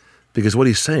 Because what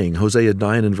he's saying, Hosea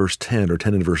 9 and verse 10, or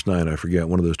 10 and verse 9, I forget,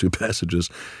 one of those two passages,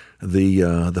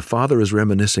 the father is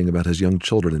reminiscing about his young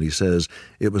children, and he says,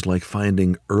 it was like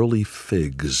finding early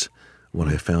figs when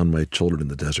I found my children in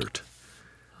the desert.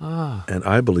 And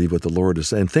I believe what the Lord is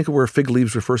saying. Think of where fig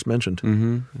leaves were first mentioned.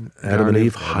 Adam and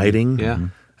Eve hiding. Yeah.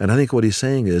 And I think what he's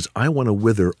saying is, I want to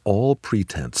wither all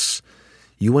pretense.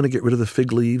 You want to get rid of the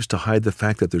fig leaves to hide the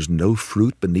fact that there's no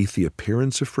fruit beneath the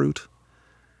appearance of fruit?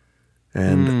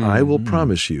 And I will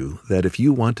promise you that if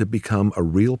you want to become a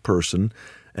real person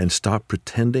and stop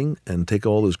pretending and take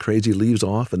all those crazy leaves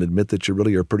off and admit that you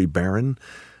really are pretty barren,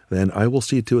 then I will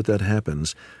see to it that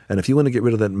happens. And if you want to get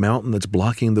rid of that mountain that's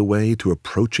blocking the way to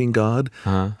approaching God,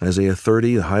 Isaiah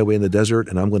 30, the highway in the desert,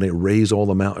 and I'm going to raise all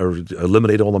the or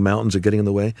eliminate all the mountains that are getting in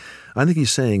the way, I think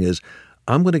he's saying is,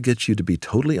 I'm going to get you to be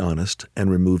totally honest and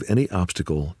remove any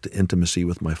obstacle to intimacy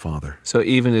with my Father. So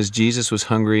even as Jesus was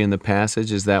hungry in the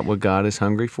passage, is that what God is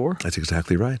hungry for? That's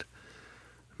exactly right.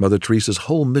 Mother Teresa's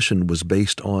whole mission was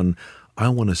based on, I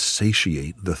want to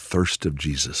satiate the thirst of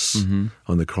Jesus.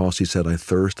 On the cross, he said, I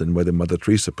thirst, and the way Mother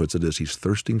Teresa puts it is, he's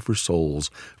thirsting for souls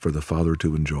for the Father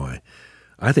to enjoy.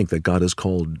 I think that God has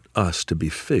called us to be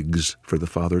figs for the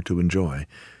Father to enjoy.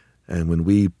 And when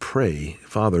we pray,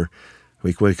 Father,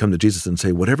 we come to Jesus and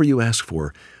say, whatever you ask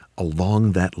for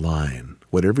along that line,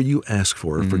 whatever you ask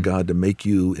for God to make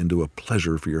you into a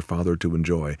pleasure for your Father to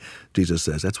enjoy, Jesus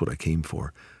says, that's what I came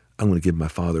for. I'm going to give my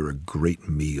Father a great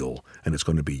meal, and it's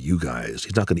going to be you guys.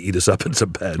 He's not going to eat us up in some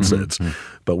bad sense,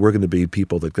 but we're going to be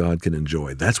people that God can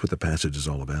enjoy. That's what the passage is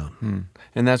all about.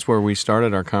 And that's where we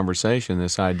started our conversation,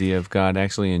 this idea of God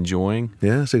actually enjoying.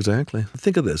 Yes, exactly.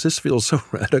 Think of this. This feels so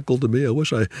radical to me. I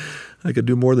wish I could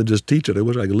do more than just teach it. I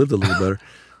wish I could live it a little better.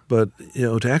 But,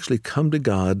 to actually come to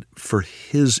God for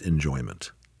His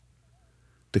enjoyment,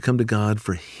 to come to God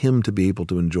for Him to be able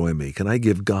to enjoy me. Can I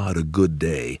give God a good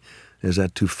day? Is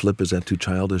that too flip? Is that too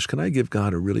childish? Can I give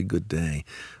God a really good day?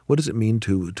 What does it mean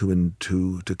to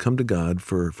come to God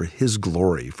for His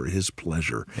glory, for His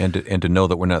pleasure? And to know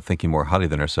that we're not thinking more highly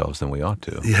than ourselves than we ought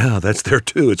to. Yeah, that's there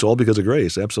too. It's all because of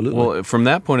grace, absolutely. Well, from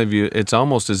that point of view, it's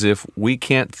almost as if we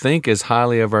can't think as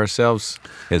highly of ourselves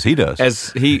as He does. As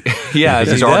He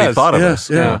He's already thought of us.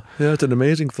 Yeah, it's an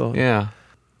amazing thought. Yeah.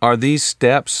 Are these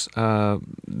steps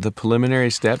the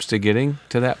preliminary steps to getting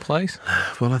to that place?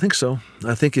 Well, I think so.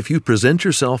 I think if you present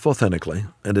yourself authentically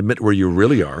and admit where you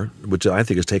really are, which I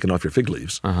think is taking off your fig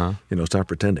leaves, stop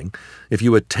pretending. If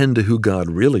you attend to who God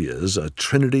really is, a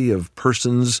trinity of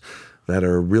persons that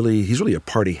are He's really a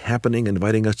party happening,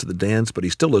 inviting us to the dance, but He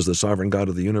still is the sovereign God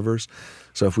of the universe.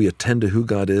 So if we attend to who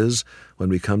God is, when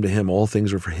we come to Him, all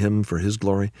things are for Him, for His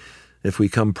glory. If we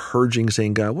come purging,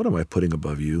 saying, God, what am I putting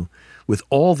above you? With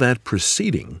all that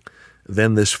preceding,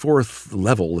 then this fourth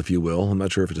level, if you will, I'm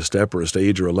not sure if it's a step or a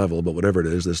stage or a level, but whatever it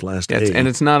is, this last A. And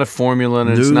it's not a formula and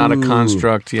it's not a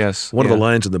construct, yes. One of the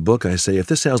lines in the book, I say, if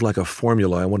this sounds like a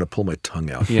formula, I want to pull my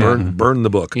tongue out. Yeah. Burn the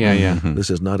book. Yeah. This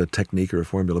is not a technique or a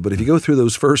formula. But if you go through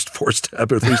those first 4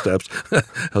 steps or 3 steps,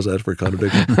 how's that for a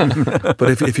contradiction?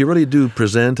 But if you really do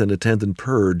present and attend and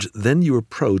purge, then you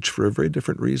approach for a very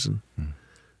different reason.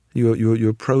 You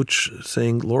approach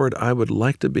saying, Lord, I would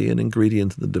like to be an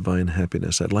ingredient in the divine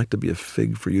happiness. I'd like to be a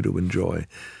fig for you to enjoy.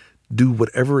 Do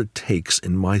whatever it takes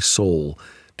in my soul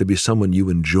to be someone you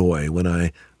enjoy when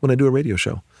I do a radio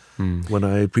show, when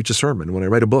I preach a sermon, when I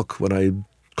write a book, when I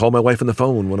call my wife on the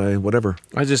phone, when I whatever.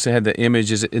 I just had the image,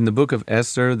 is in the book of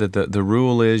Esther, that the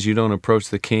rule is you don't approach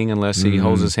the king unless he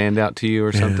holds his hand out to you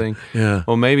or something. Yeah.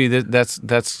 Well, maybe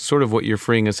that's sort of what you're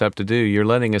freeing us up to do. You're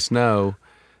letting us know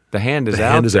the hand is out there.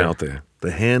 The hand is out there.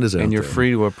 The hand is out there. And you're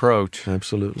free to approach.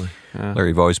 Absolutely. Larry,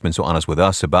 you've always been so honest with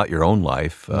us about your own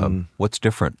life. What's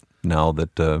different now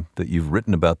that that you've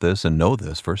written about this and know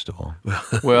this, first of all?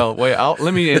 Well, wait,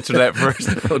 let me answer that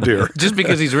first. Oh, dear. Just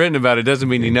because he's written about it doesn't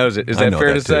mean he knows it. Is I that know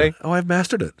fair that to say? Oh, I've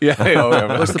mastered it.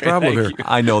 Yeah. What's the problem here?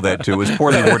 I know that too. It was a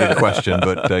poorly worded question,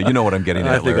 but you know what I'm getting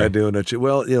at, I think Larry. I do. Don't you?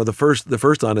 Well, the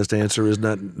first honest answer is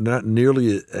not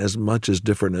nearly as much as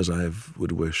different as I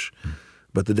would wish.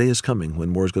 But the day is coming when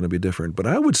more is going to be different. But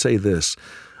I would say this.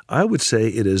 I would say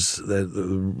it is that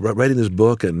writing this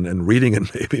book and reading it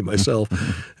maybe myself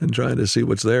and trying to see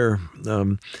what's there,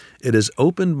 it has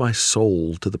opened my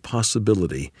soul to the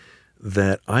possibility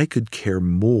that I could care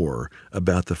more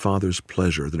about the Father's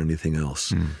pleasure than anything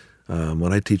else.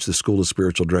 When I teach the School of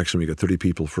Spiritual Direction, we got 30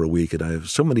 people for a week, and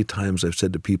so many times I've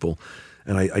said to people,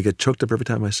 and I get choked up every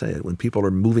time I say it, when people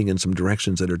are moving in some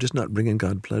directions that are just not bringing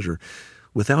God pleasure,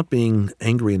 without being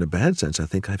angry in a bad sense, I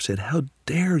think I've said, how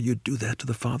dare you do that to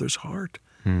the Father's heart?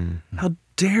 How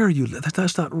dare you?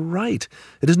 That's not right.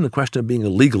 It isn't a question of being a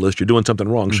legalist. You're doing something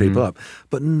wrong, shape up.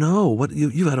 But no,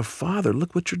 you had a Father.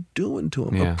 Look what you're doing to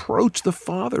him. Yeah. Approach the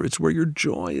Father. It's where your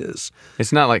joy is.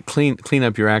 It's not like clean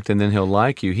up your act and then he'll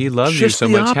like you. He loves you Just so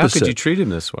the much. How could opposite. you treat him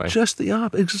this way? Just the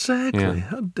opposite. Exactly. Yeah.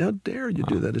 How dare you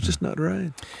do that? It's just not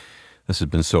right. This has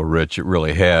been so rich. It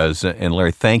really has. And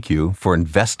Larry, thank you for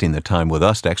investing the time with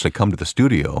us to actually come to the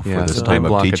studio Yeah, for it's this a time big of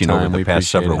block of teaching time. over We the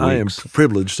past appreciate several it. I am weeks.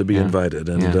 privileged to be invited,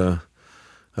 and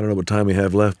I don't know what time we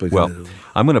have left. But Well,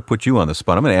 I'm going to put you on the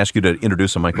spot. I'm going to ask you to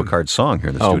introduce a Michael Card song here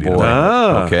in the Oh, studio. boy.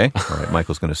 tonight. Okay. All right.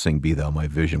 Michael's going to sing "Be Thou My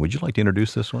Vision." Would you like to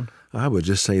introduce this one? I would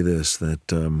just say this,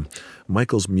 that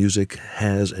Michael's music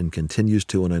has and continues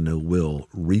to, and I know will,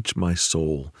 reach my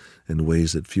soul in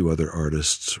ways that few other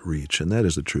artists reach. And that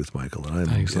is the truth, Michael. And I'm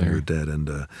Thanks, in your Larry. debt.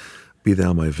 And be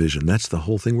thou my vision. That's the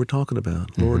whole thing we're talking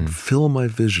about. Lord, fill my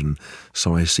vision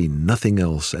so I see nothing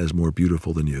else as more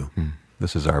beautiful than you.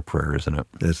 This is our prayer, isn't it?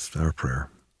 That's our prayer.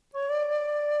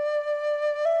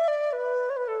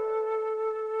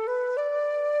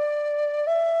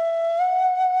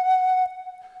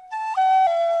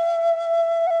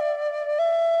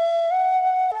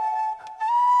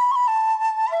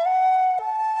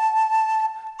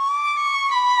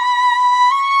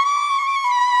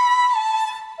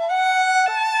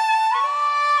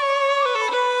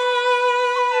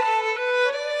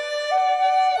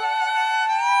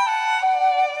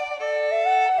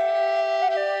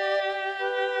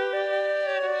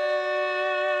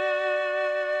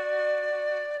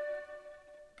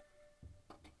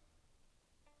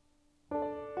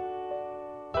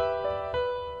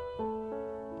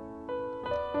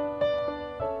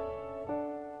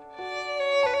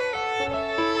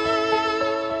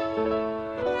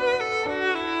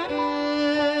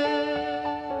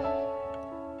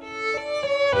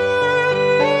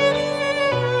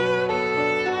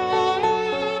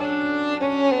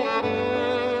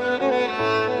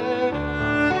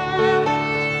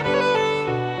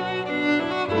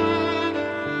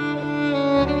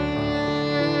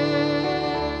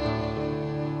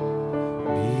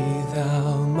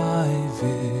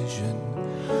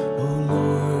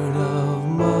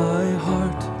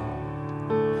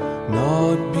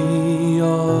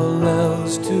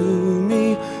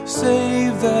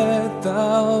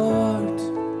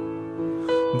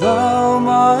 Thou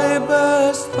my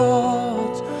best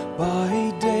thought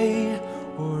by day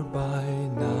or by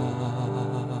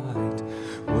night,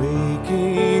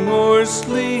 waking or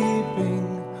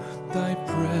sleeping, thy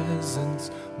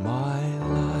presence my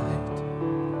light.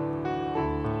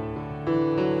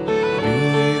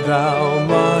 Be thou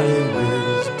my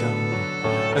wisdom,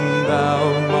 and thou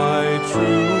my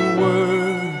true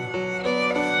word.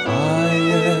 I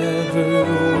ever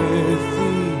with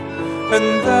thee, and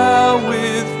thou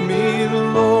with me,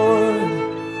 Lord.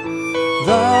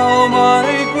 Thou my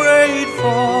great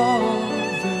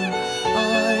Father, I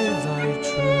thy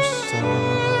true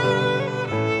Son.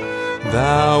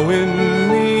 Thou in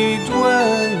me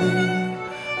dwelling,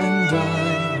 and I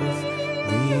with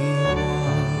thee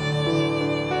one.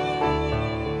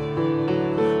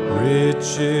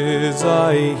 Riches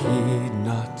I heed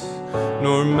not,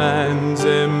 nor man's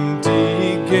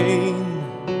empty gain.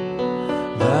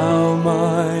 Thou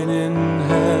mine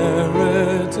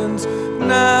inheritance,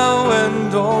 now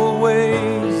and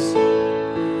always.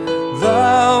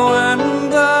 Thou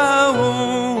and thou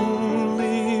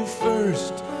only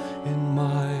first in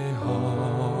my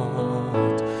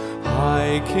heart.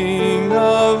 High King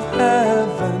of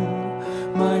heaven,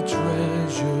 my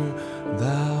treasure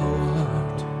thou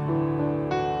art.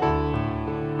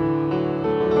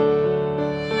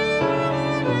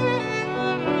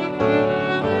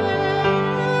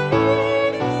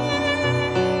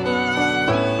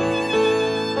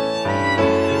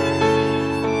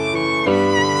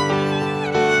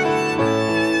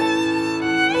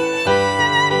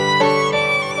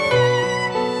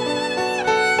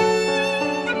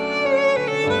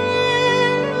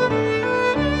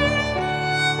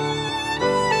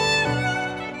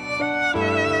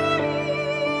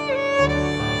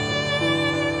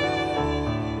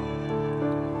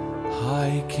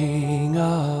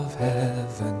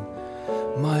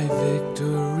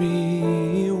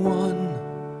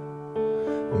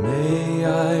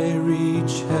 I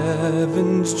reach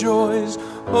heaven's joys,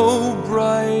 O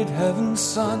bright heaven's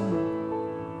sun.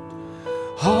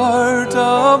 Heart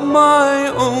of my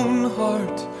own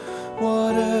heart,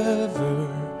 whatever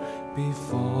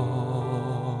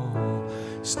befall,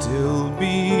 still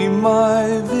be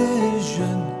my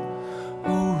vision,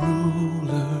 O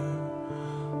ruler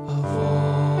of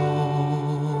all.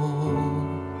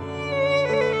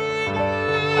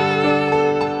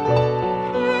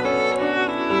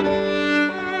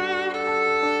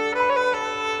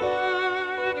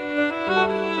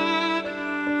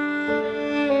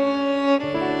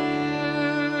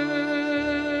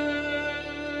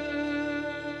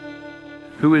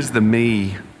 Who is the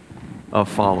me of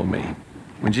follow me?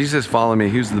 When Jesus says follow me,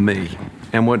 who's the me?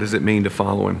 And what does it mean to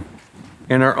follow him?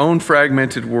 In our own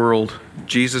fragmented world,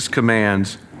 Jesus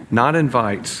commands, not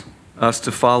invites, us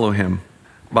to follow him.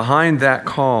 Behind that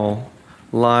call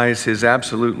lies his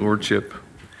absolute lordship.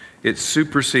 It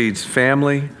supersedes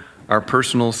family, our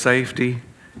personal safety,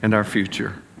 and our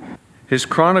future. His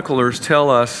chroniclers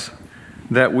tell us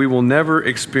that we will never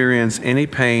experience any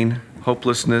pain,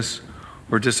 hopelessness,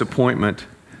 or disappointment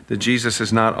that Jesus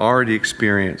has not already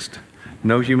experienced.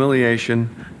 No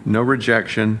humiliation, no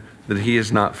rejection that he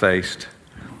has not faced.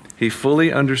 He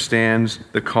fully understands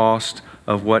the cost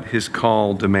of what his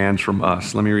call demands from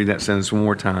us. Let me read that sentence one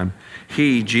more time.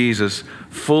 He, Jesus,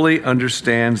 fully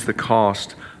understands the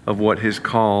cost of what his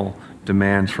call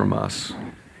demands from us.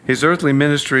 His earthly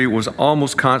ministry was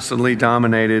almost constantly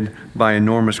dominated by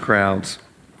enormous crowds.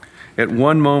 At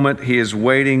one moment, he is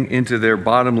wading into their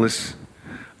bottomless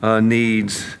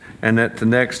needs, and at the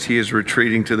next, he is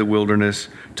retreating to the wilderness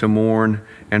to mourn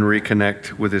and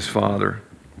reconnect with his Father.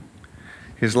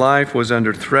 His life was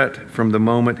under threat from the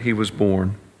moment he was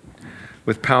born,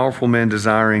 with powerful men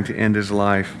desiring to end his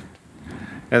life.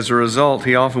 As a result,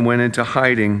 he often went into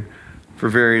hiding for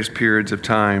various periods of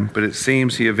time, but it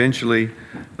seems he eventually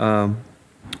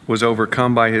was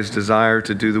overcome by his desire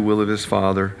to do the will of his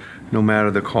Father, no matter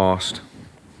the cost.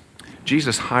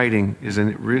 Jesus hiding is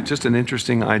just an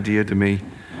interesting idea to me.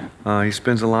 He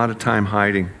spends a lot of time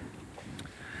hiding.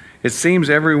 It seems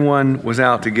everyone was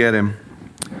out to get him.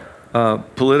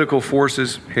 Political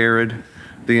forces, Herod,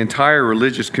 the entire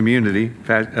religious community,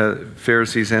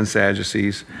 Pharisees and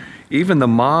Sadducees, even the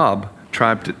mob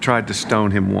tried to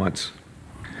stone him once.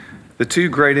 The two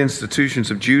great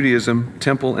institutions of Judaism,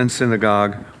 temple and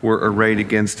synagogue, were arrayed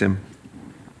against him.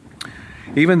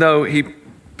 Even though he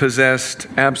possessed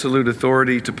absolute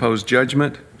authority to pose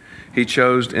judgment, he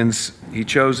chose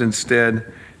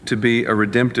instead to be a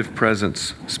redemptive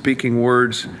presence, speaking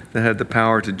words that had the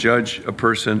power to judge a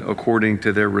person according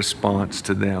to their response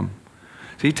to them.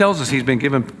 So he tells us he's been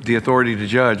given the authority to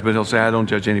judge, but he'll say, I don't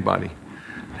judge anybody.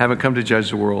 I haven't come to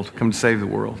judge the world, come to save the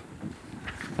world.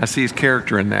 I see his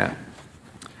character in that.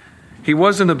 He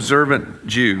was an observant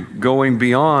Jew, going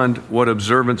beyond what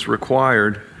observance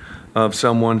required of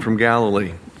someone from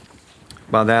Galilee.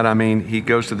 By that I mean he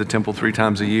goes to the temple 3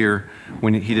 times a year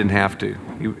when he didn't have to.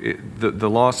 The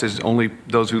law says only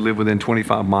those who live within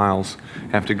 25 miles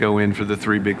have to go in for the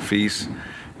 3 big feasts.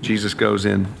 Jesus goes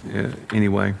in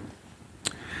anyway.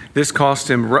 This cost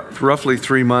him roughly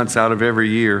 3 months out of every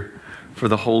year for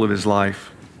the whole of his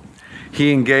life.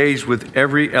 He engaged with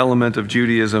every element of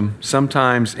Judaism,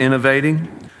 sometimes innovating,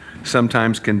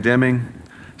 sometimes condemning,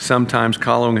 sometimes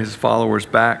calling his followers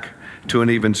back to an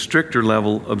even stricter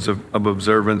level of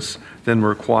observance than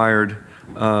required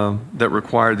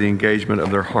the engagement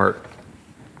of their heart.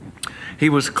 He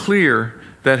was clear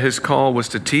that his call was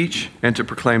to teach and to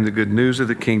proclaim the good news of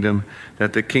the kingdom,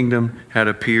 that the kingdom had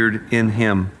appeared in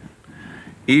him.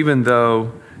 Even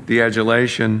though the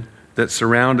adulation that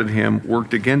surrounded him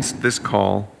worked against this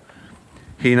call,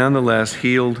 he nonetheless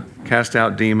healed, cast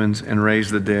out demons, and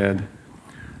raised the dead,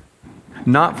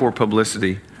 not for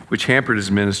publicity, which hampered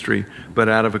his ministry, but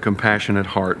out of a compassionate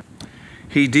heart.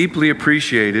 He deeply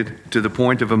appreciated, to the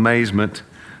point of amazement,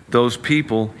 those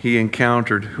people he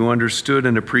encountered who understood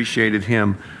and appreciated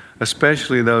him,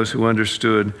 especially those who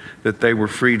understood that they were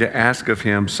free to ask of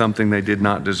him something they did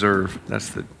not deserve.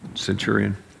 That's the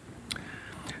centurion.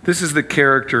 This is the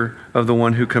character of the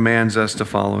one who commands us to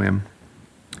follow him.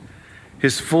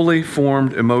 His fully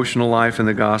formed emotional life in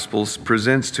the Gospels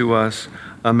presents to us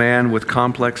a man with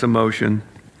complex emotion,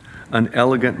 an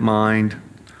elegant mind,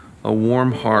 a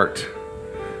warm heart,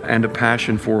 and a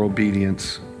passion for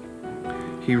obedience.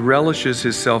 He relishes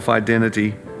his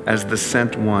self-identity as the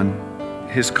sent one.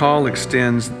 His call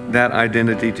extends that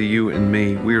identity to you and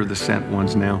me. We are the sent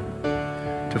ones now.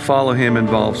 To follow him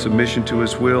involves submission to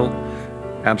his will,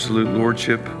 absolute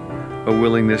lordship, a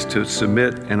willingness to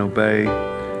submit and obey,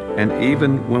 and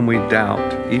even when we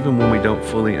doubt, even when we don't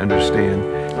fully understand,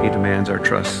 He demands our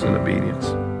trust and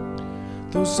obedience.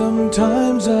 Though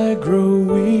sometimes I grow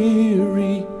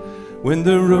weary when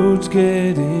the road's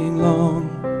getting long,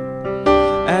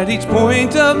 at each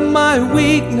point of my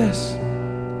weakness,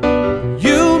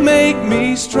 You make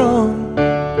me strong.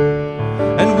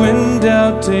 And when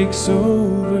doubt takes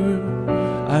over,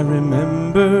 I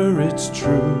remember it's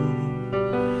true.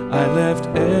 I left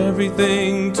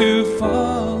everything to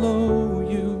follow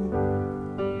You.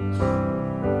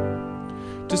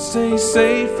 To stay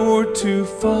safe or to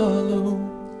follow,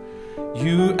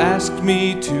 You asked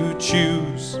me to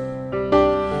choose.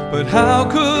 But how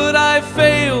could I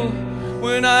fail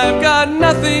when I've got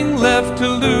nothing left to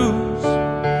lose?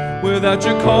 Without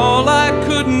Your call I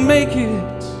couldn't make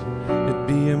it. It'd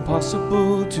be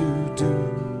impossible to do.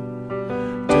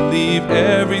 To leave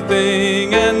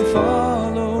everything and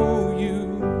follow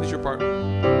You. This is your part.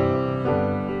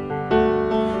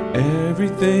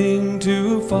 Everything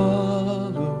to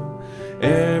follow,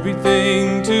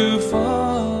 everything to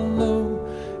follow,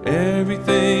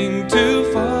 everything to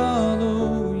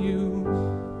follow You.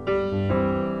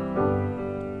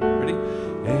 Ready?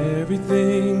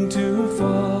 Everything to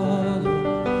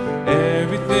follow,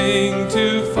 everything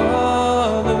to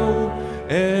follow,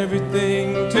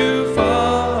 everything to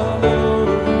follow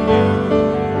You.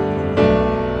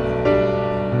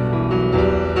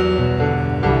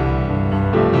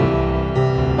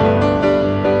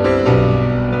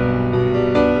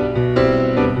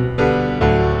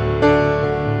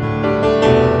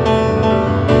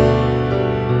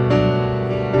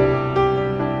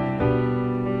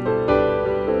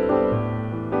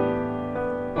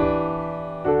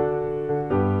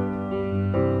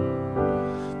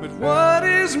 But what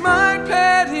is my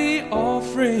petty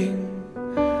offering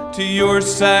to Your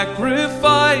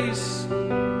sacrifice?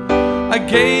 I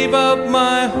gave up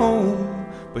my home,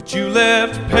 but You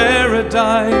left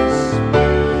paradise.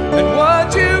 And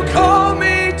what You call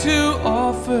me to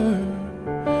offer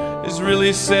is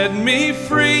really set me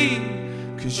free,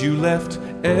 'cause You left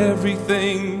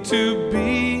everything to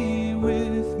be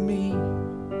with me.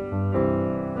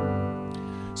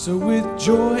 So with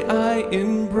joy I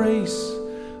embrace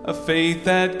a faith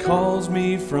that calls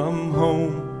me from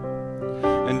home,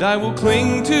 and I will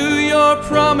cling to Your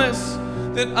promise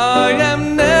that I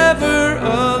am never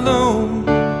alone.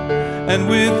 And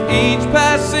with each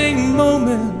passing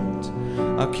moment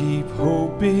I'll keep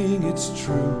hoping it's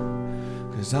true,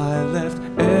 'cause I left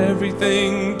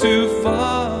everything to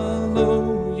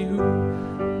follow You.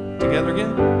 Together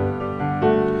again.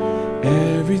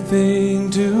 Everything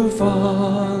to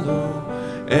follow,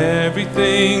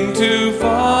 everything to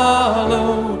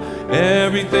follow,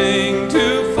 everything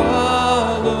to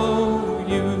follow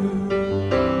You.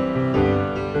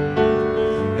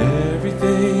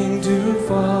 Everything to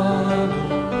follow,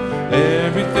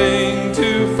 everything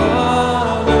to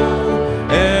follow,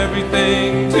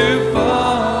 everything to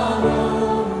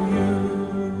follow You.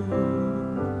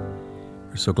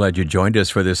 We're so glad you joined us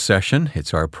for this session.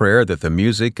 It's our prayer that the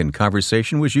music and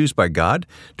conversation was used by God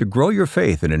to grow your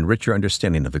faith and enrich your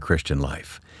understanding of the Christian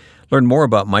life. Learn more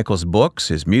about Michael's books,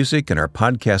 his music, and our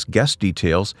podcast guest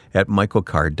details at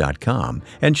michaelcard.com,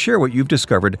 and share what you've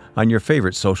discovered on your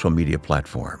favorite social media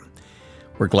platform.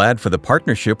 We're glad for the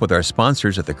partnership with our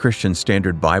sponsors at the Christian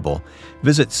Standard Bible.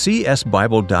 Visit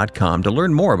csbible.com to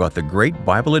learn more about the great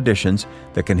Bible editions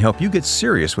that can help you get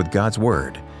serious with God's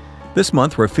Word. This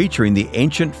month, we're featuring the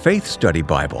Ancient Faith Study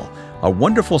Bible, a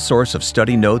wonderful source of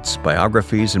study notes,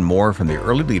 biographies, and more from the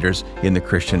early leaders in the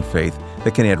Christian faith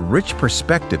that can add rich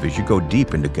perspective as you go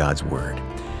deep into God's Word.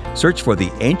 Search for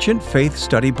the Ancient Faith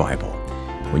Study Bible.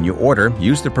 When you order,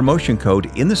 use the promotion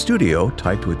code in the studio,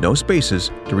 typed with no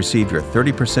spaces, to receive your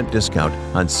 30% discount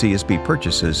on CSB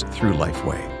purchases through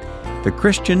Lifeway. The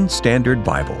Christian Standard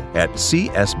Bible at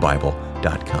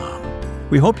csbible.com.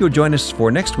 We hope you'll join us for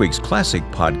next week's classic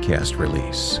podcast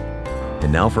release.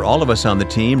 And now for all of us on the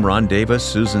team, Ron Davis,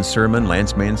 Susan Sermon,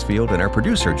 Lance Mansfield, and our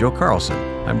producer, Joe Carlson,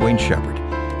 I'm Wayne Shepherd.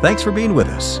 Thanks for being with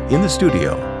us in the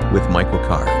studio with Michael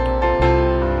Card.